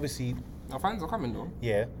not obviously. Our fans are coming though.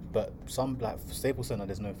 Yeah, but some like Staples Center,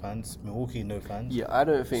 there's no fans. Milwaukee, no fans. Yeah, I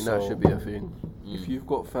don't think that So- should be a thing. If you've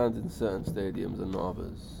got fans in certain stadiums and not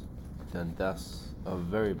others, then that's a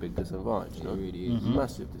very big disadvantage. It You know? really is.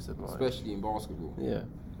 Massive disadvantage. Especially in basketball. Yeah.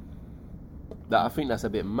 That I think that's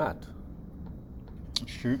a bit mad.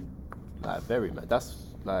 It's true. Like very mad. That's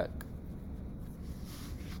like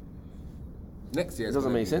Next year it it's doesn't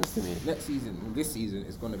gonna make be- sense to me. Next season, this season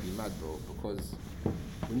is gonna be mad, bro. Because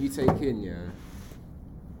when you take in,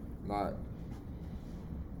 like,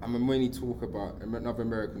 I mean, when you talk about another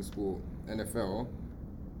American sport, NFL,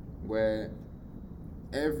 where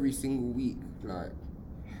every single week, like,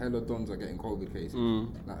 hella dons are getting COVID cases,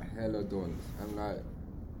 like hella dons, and like,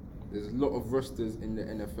 there's a lot of rosters in the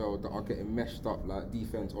NFL that are getting meshed up, like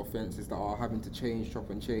defense, offenses that are having to change, chop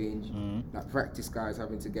and change, like practice guys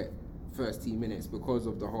having to get first team minutes because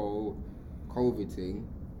of the whole COVID thing.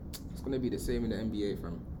 It's gonna be the same in the NBA,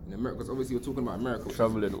 fam. In America, because obviously we're talking about America. which is-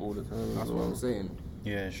 Traveling all the time. That's as what well. I'm saying.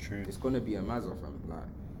 Yeah, it's true. It's gonna be a mazza, fam. Like,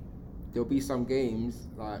 there'll be some games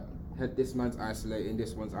like this man's isolating,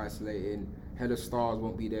 this one's isolating. Hella stars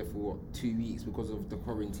won't be there for 2 weeks because of the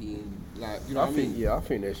quarantine. Like, you know I what I think mean? yeah, I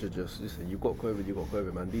think they should just listen. You got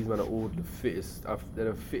COVID, man. These men are all the fittest. They're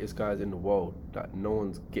the fittest guys in the world. That no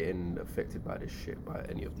one's getting affected by this shit by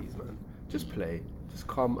any of these man. Just play, just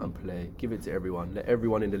come and play. Give it to everyone. Let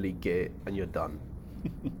everyone in the league get it, and you're done.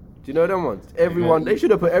 Do you know them ones? Everyone. They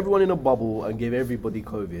should have put everyone in a bubble and gave everybody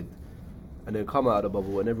COVID, and then come out of the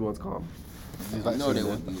bubble and everyone's calm. No, they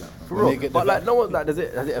won't do that. fam. For When they real. get But the like, no one like has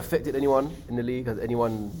it affected anyone in the league? Has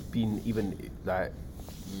anyone been even like?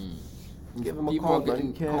 Give them a People call, are man.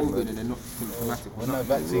 getting Care, COVID man. and they're not symptomatic. or When that nothing.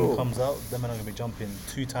 vaccine Bro. comes out, them men are gonna be jumping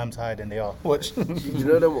 2 times higher than they are. Watch. You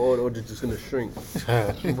know them, or they're just gonna shrink.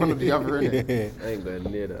 One or the other, innit? I ain't going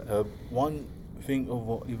near that. One thing of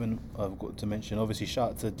what even I've got to mention, obviously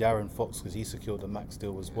shout out to Darren Fox because he secured the max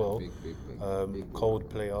deal as well. big big Cold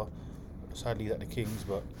player. Sadly he's at the Kings,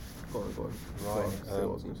 but Go on. Right, Say what I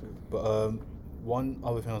was gonna say. but one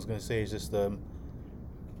other thing I was going to say is just the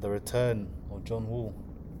return of John Wall.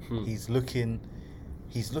 He's looking.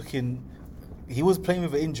 He was playing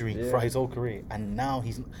with an injury Yeah. for his whole career, and now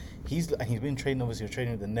he's been training. Obviously,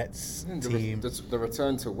 training with the Nets team. The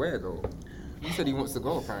return to where though? He said he wants to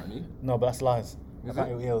go apparently. No, but that's lies. Is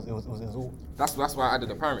Apparently, it was all. That's why I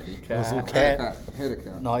added apparently. It was all Head cap. of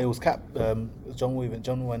cap. No, it was cap. John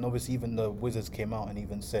Wall, and obviously even the Wizards came out and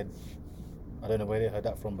even said, I don't know where they heard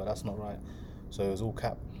that from, but that's not right. So it was all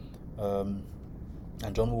cap. And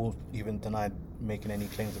John Wall even denied making any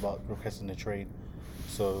claims about requesting the trade.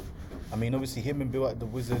 So, I mean, obviously him and Bill at the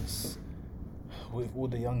Wizards, with all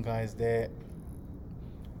the young guys there,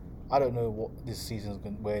 I don't know what this season's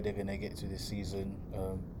where they're gonna get to this season,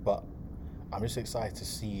 but I'm just excited to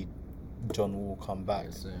see John Wall come back.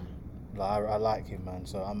 Yeah, same. Like, I like him, man.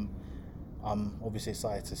 So I'm obviously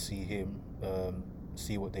excited to see him,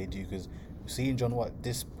 see what they do, because seeing John Wall at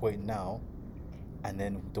this point now, and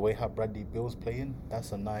then the way how Bradley Beal's playing,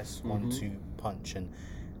 that's a nice 1-2 punch. And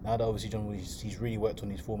now that obviously John Wall, he's really worked on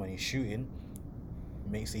his form and he's shooting,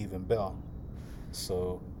 makes it even better.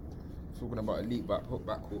 So Talking about elite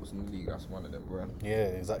backcourts in the league, that's one of them, bro. yeah,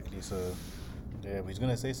 exactly. So yeah, but he's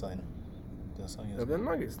gonna say something. There's something Have the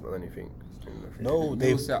Nuggets done anything? No, they've.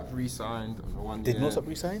 Millsap re-signed on the 1 Did year. Millsap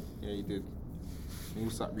resign? Yeah, he did.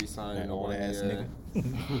 Millsap re-signed on the Old 1 ass year.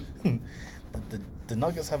 nigga. the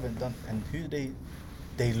Nuggets haven't done, and who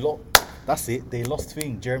they lost. That's it. They lost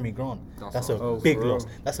Jeremy Jeremy Grant. That's a Oh, big for real? loss.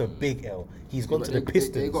 That's a big L. He's gone But to the they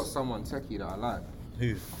Pistons. got someone techie that I like.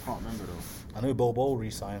 Who? I can't remember though. I know Bobo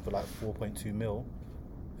re-signed for like 4.2 mil.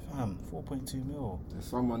 Fam, 4.2 mil. There's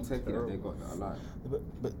someone techie that they got that I like.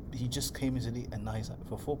 But he just came into the and now he's like,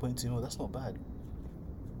 for 4.2 mil. That's not bad.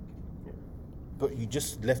 But you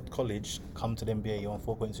just left college, come to the NBA, you're on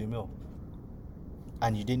 4.2 mil,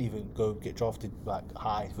 and you didn't even go get drafted like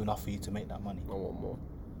high enough for you to make that money. I want more.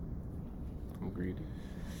 I'm greedy.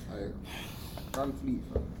 Van Fleet,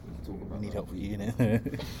 fam. Let's talk about I need Van help for Fleet. you,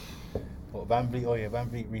 innit? What, Van Vliet? Oh yeah, Van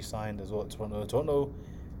Vliet re-signed as well. Toronto.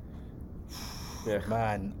 Yeah.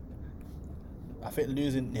 Man, I think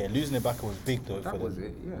losing the backer was big though. That for was them.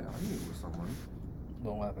 it, yeah. I knew it was someone.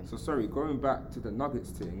 What happened? So sorry, going back to the Nuggets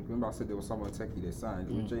thing. Remember I said there was someone techie they signed.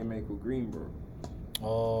 It was J. Michael Green, bro.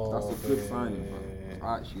 Oh, That's a good yeah. signing, bro.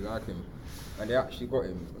 I actually like him, and they actually got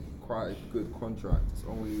him quite a good contract. It's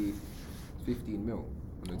only 15 mil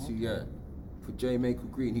on a 2 year. For J. Michael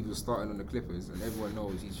Green, he was starting on the Clippers, and everyone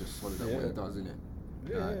knows he's just solid at what he Yeah. does, innit?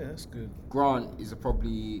 Yeah, that's good. Grant is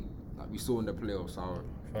probably like we saw in the playoffs how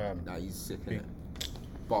Fam. that he's sick Big. innit?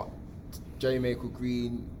 But J. Michael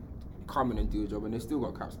Green come in and do a job, and they still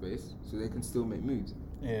got cap space, so they can still make moves.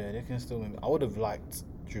 Yeah, they can still win. I would have liked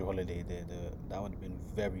Drew Holiday there. That would have been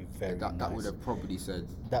very, very That nice. would have probably said,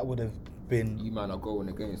 That would have been. you man are going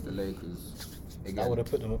against the Lakers again. That would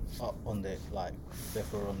have put them up on the like they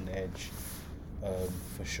were on the edge,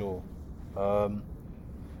 for sure.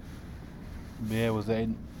 Yeah, was there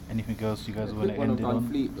anything else you guys A want to quick one end on it Van on?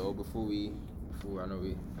 Fleet though, before I know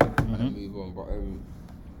we Mhm. move on, but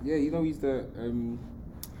yeah, you know he's the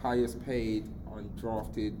highest paid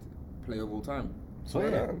undrafted player of all time. So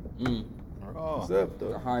yeah. Oh, Deserved The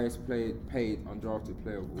though. highest paid undrafted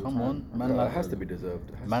player of all come time. on, man! It Like has to be deserved.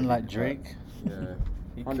 It has man to like be. Drake. Yeah,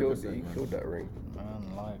 He 100%, man. killed that ring.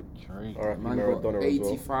 Man like Drake. Alright, Man Maradona got as well.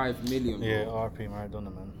 85 million. Bro. Yeah, RP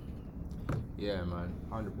Maradona, man. Yeah, man,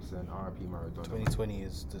 100% RIP Maradona. 2020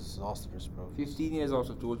 is disastrous, bro. 15 years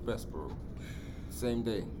after George Best, bro. Same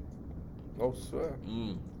day. Oh, swear.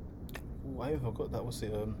 Mm. Ooh, I even forgot that was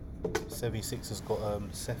it. 76 has got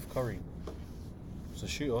Seth Curry. It's a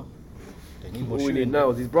shooter. They need more All we need shooting. now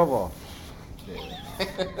is his brother.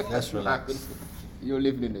 Let's relax. You're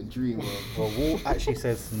living in a dream, bro. Well, Wall actually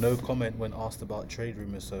says no comment when asked about trade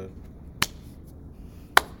rumors, so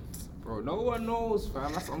Bro, no one knows,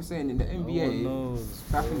 fam. That's what I'm saying. In the no NBA, one knows.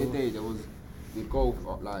 back in the bro. day, there was we go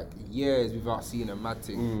for like years without seeing a mad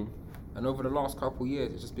thing. And over the last couple of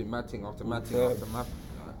years, it's just been mad thing after mad thing after mad.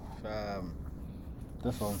 Like,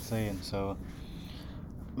 That's what I'm saying. So,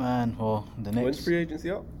 man, well, the When's next. free agency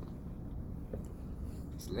up?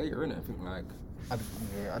 it's later, innit? I think like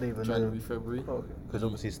I don't even January, know. February. Oh, okay. Because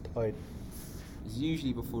obviously it's tied. It's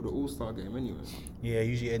usually before the All-Star game, anyway. Yeah, it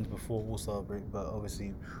usually ends before All Star break, but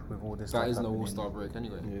obviously with all this. That stuff is no happening- All-Star break,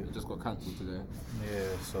 anyway. Yeah. It just got cancelled today. Yeah,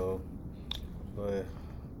 so. But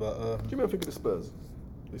Do you think of the Spurs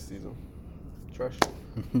this season? Trash.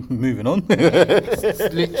 moving on.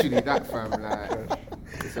 It's literally that, fam. Like,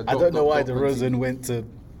 it's a I don't know why dot DeRozan continue. went to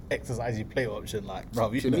exercise your play option. Like,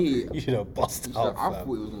 bro, you To me, should have bust It's out. like, I fam.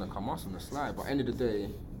 thought it was gonna come us on the slide, but end of the day,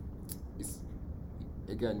 it's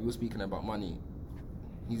again we were speaking about money.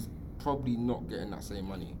 He's probably not getting that same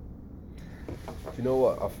money. Do you know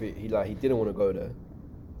what? I think he didn't want to go there.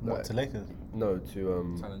 What, Like, to Lakers? No,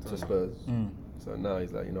 to San Antonio. Spurs. Mm. So now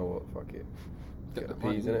he's like, you know what? Fuck it. Get the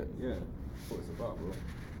money, peas in it. Yeah, that's what it's about, bro.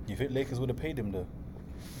 You think Lakers would have paid him though?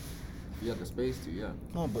 If you had the space to, yeah.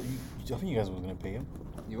 No, but I think you guys were going to pay him.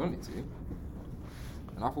 You wanted to,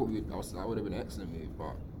 and I thought that would have been an excellent move,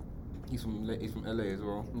 but he's from LA as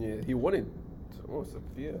well. Yeah, he wanted. What's the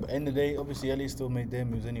But end of the day, obviously LA still made their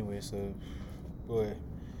moves anyway, so boy.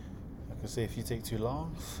 I can say if you take too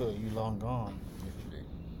long, so you long gone.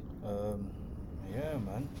 Yeah,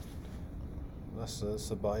 man.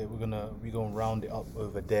 That's about it. We're gonna round it up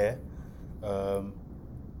over there.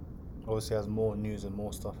 Obviously, as more news and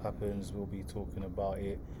more stuff happens, we'll be talking about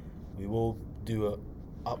it. We will do a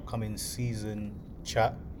upcoming season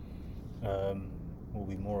chat. Will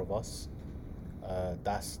be more of us.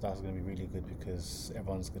 That's gonna be really good because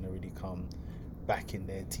everyone's gonna really come back in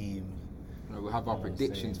their team. We'll have our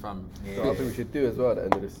predictions, fam. Yeah. So I think we should do as well at the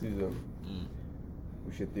end of the season.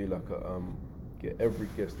 We should do like a get every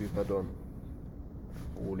guest we've had on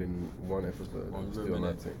all in one episode. One Just room, do a innit?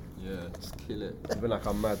 mad thing. Yeah, just kill it. Even like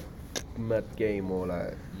a mad game or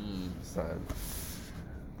like something.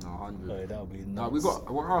 No, 100. Oh, that'll be nuts. No, we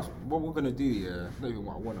got what we're gonna do. Yeah, not even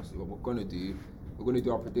what I want us to do. What we're gonna do. We're gonna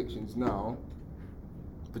do our predictions now.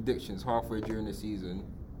 Predictions halfway during the season,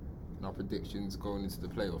 and our predictions going into the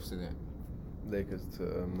playoffs, innit? Lakers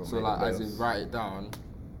to not So make like, the as in playoffs. write it down.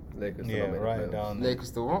 Lakers to Yeah, not make write the it playoffs. down.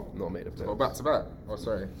 Lakers to what? Not make the Oh, playoffs. back to back. Oh,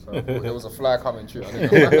 sorry. There was a fly coming through. I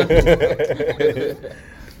didn't know.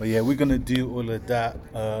 But yeah, we're gonna do all of that.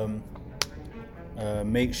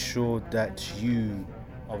 Make sure that you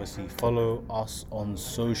obviously follow us on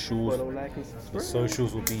socials. Follow, like, and The subscribe.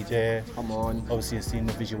 socials will be there. Come on. Obviously, you're seeing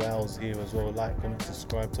the visuals here as well. Like, comment,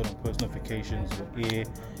 subscribe, turn on post notifications. We're here.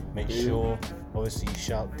 Make sure, obviously, you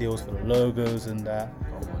shout deals for the logos and that.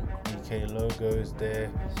 Come on. EK logo is there.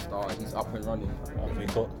 Start. He's up and running. We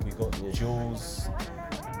got Jules,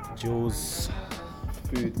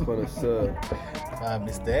 Food connoisseur.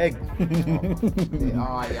 Mr. Egg.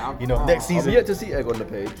 Yeah, You know, next I've season, yet to see Egg on the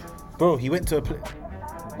page. bro, he went to a place,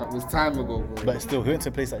 that was time ago, bro. but still, he went to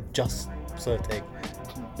a place that just served egg.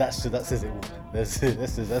 That says it all. That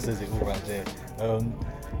says it all right there.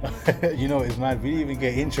 You know, it's mad. We didn't even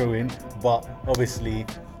get intro in, but obviously,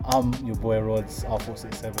 I'm your boy Rods,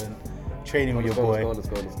 R467, training with your boy.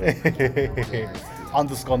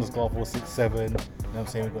 Underscore 467. You know what I'm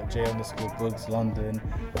saying? We've got J_Bugs London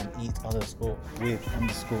and eat_with_AJ.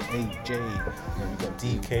 And we've got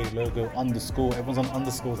DK logo _. Everyone's on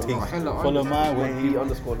underscore things. hella Follow my The way.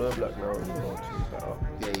 underscore Low Black now. Change that up.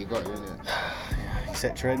 Yeah, you got it, innit? He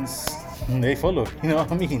set trends. They follow. You know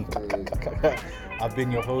what I mean? I've been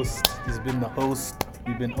your host. This has been the host.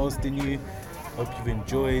 We've been hosting you. Hope you've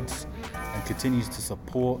enjoyed and continues to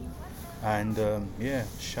support. And yeah,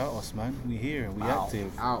 shout us, man. We here. We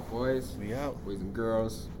active. Out, boys. We out. Boys and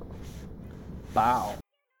girls. Bow.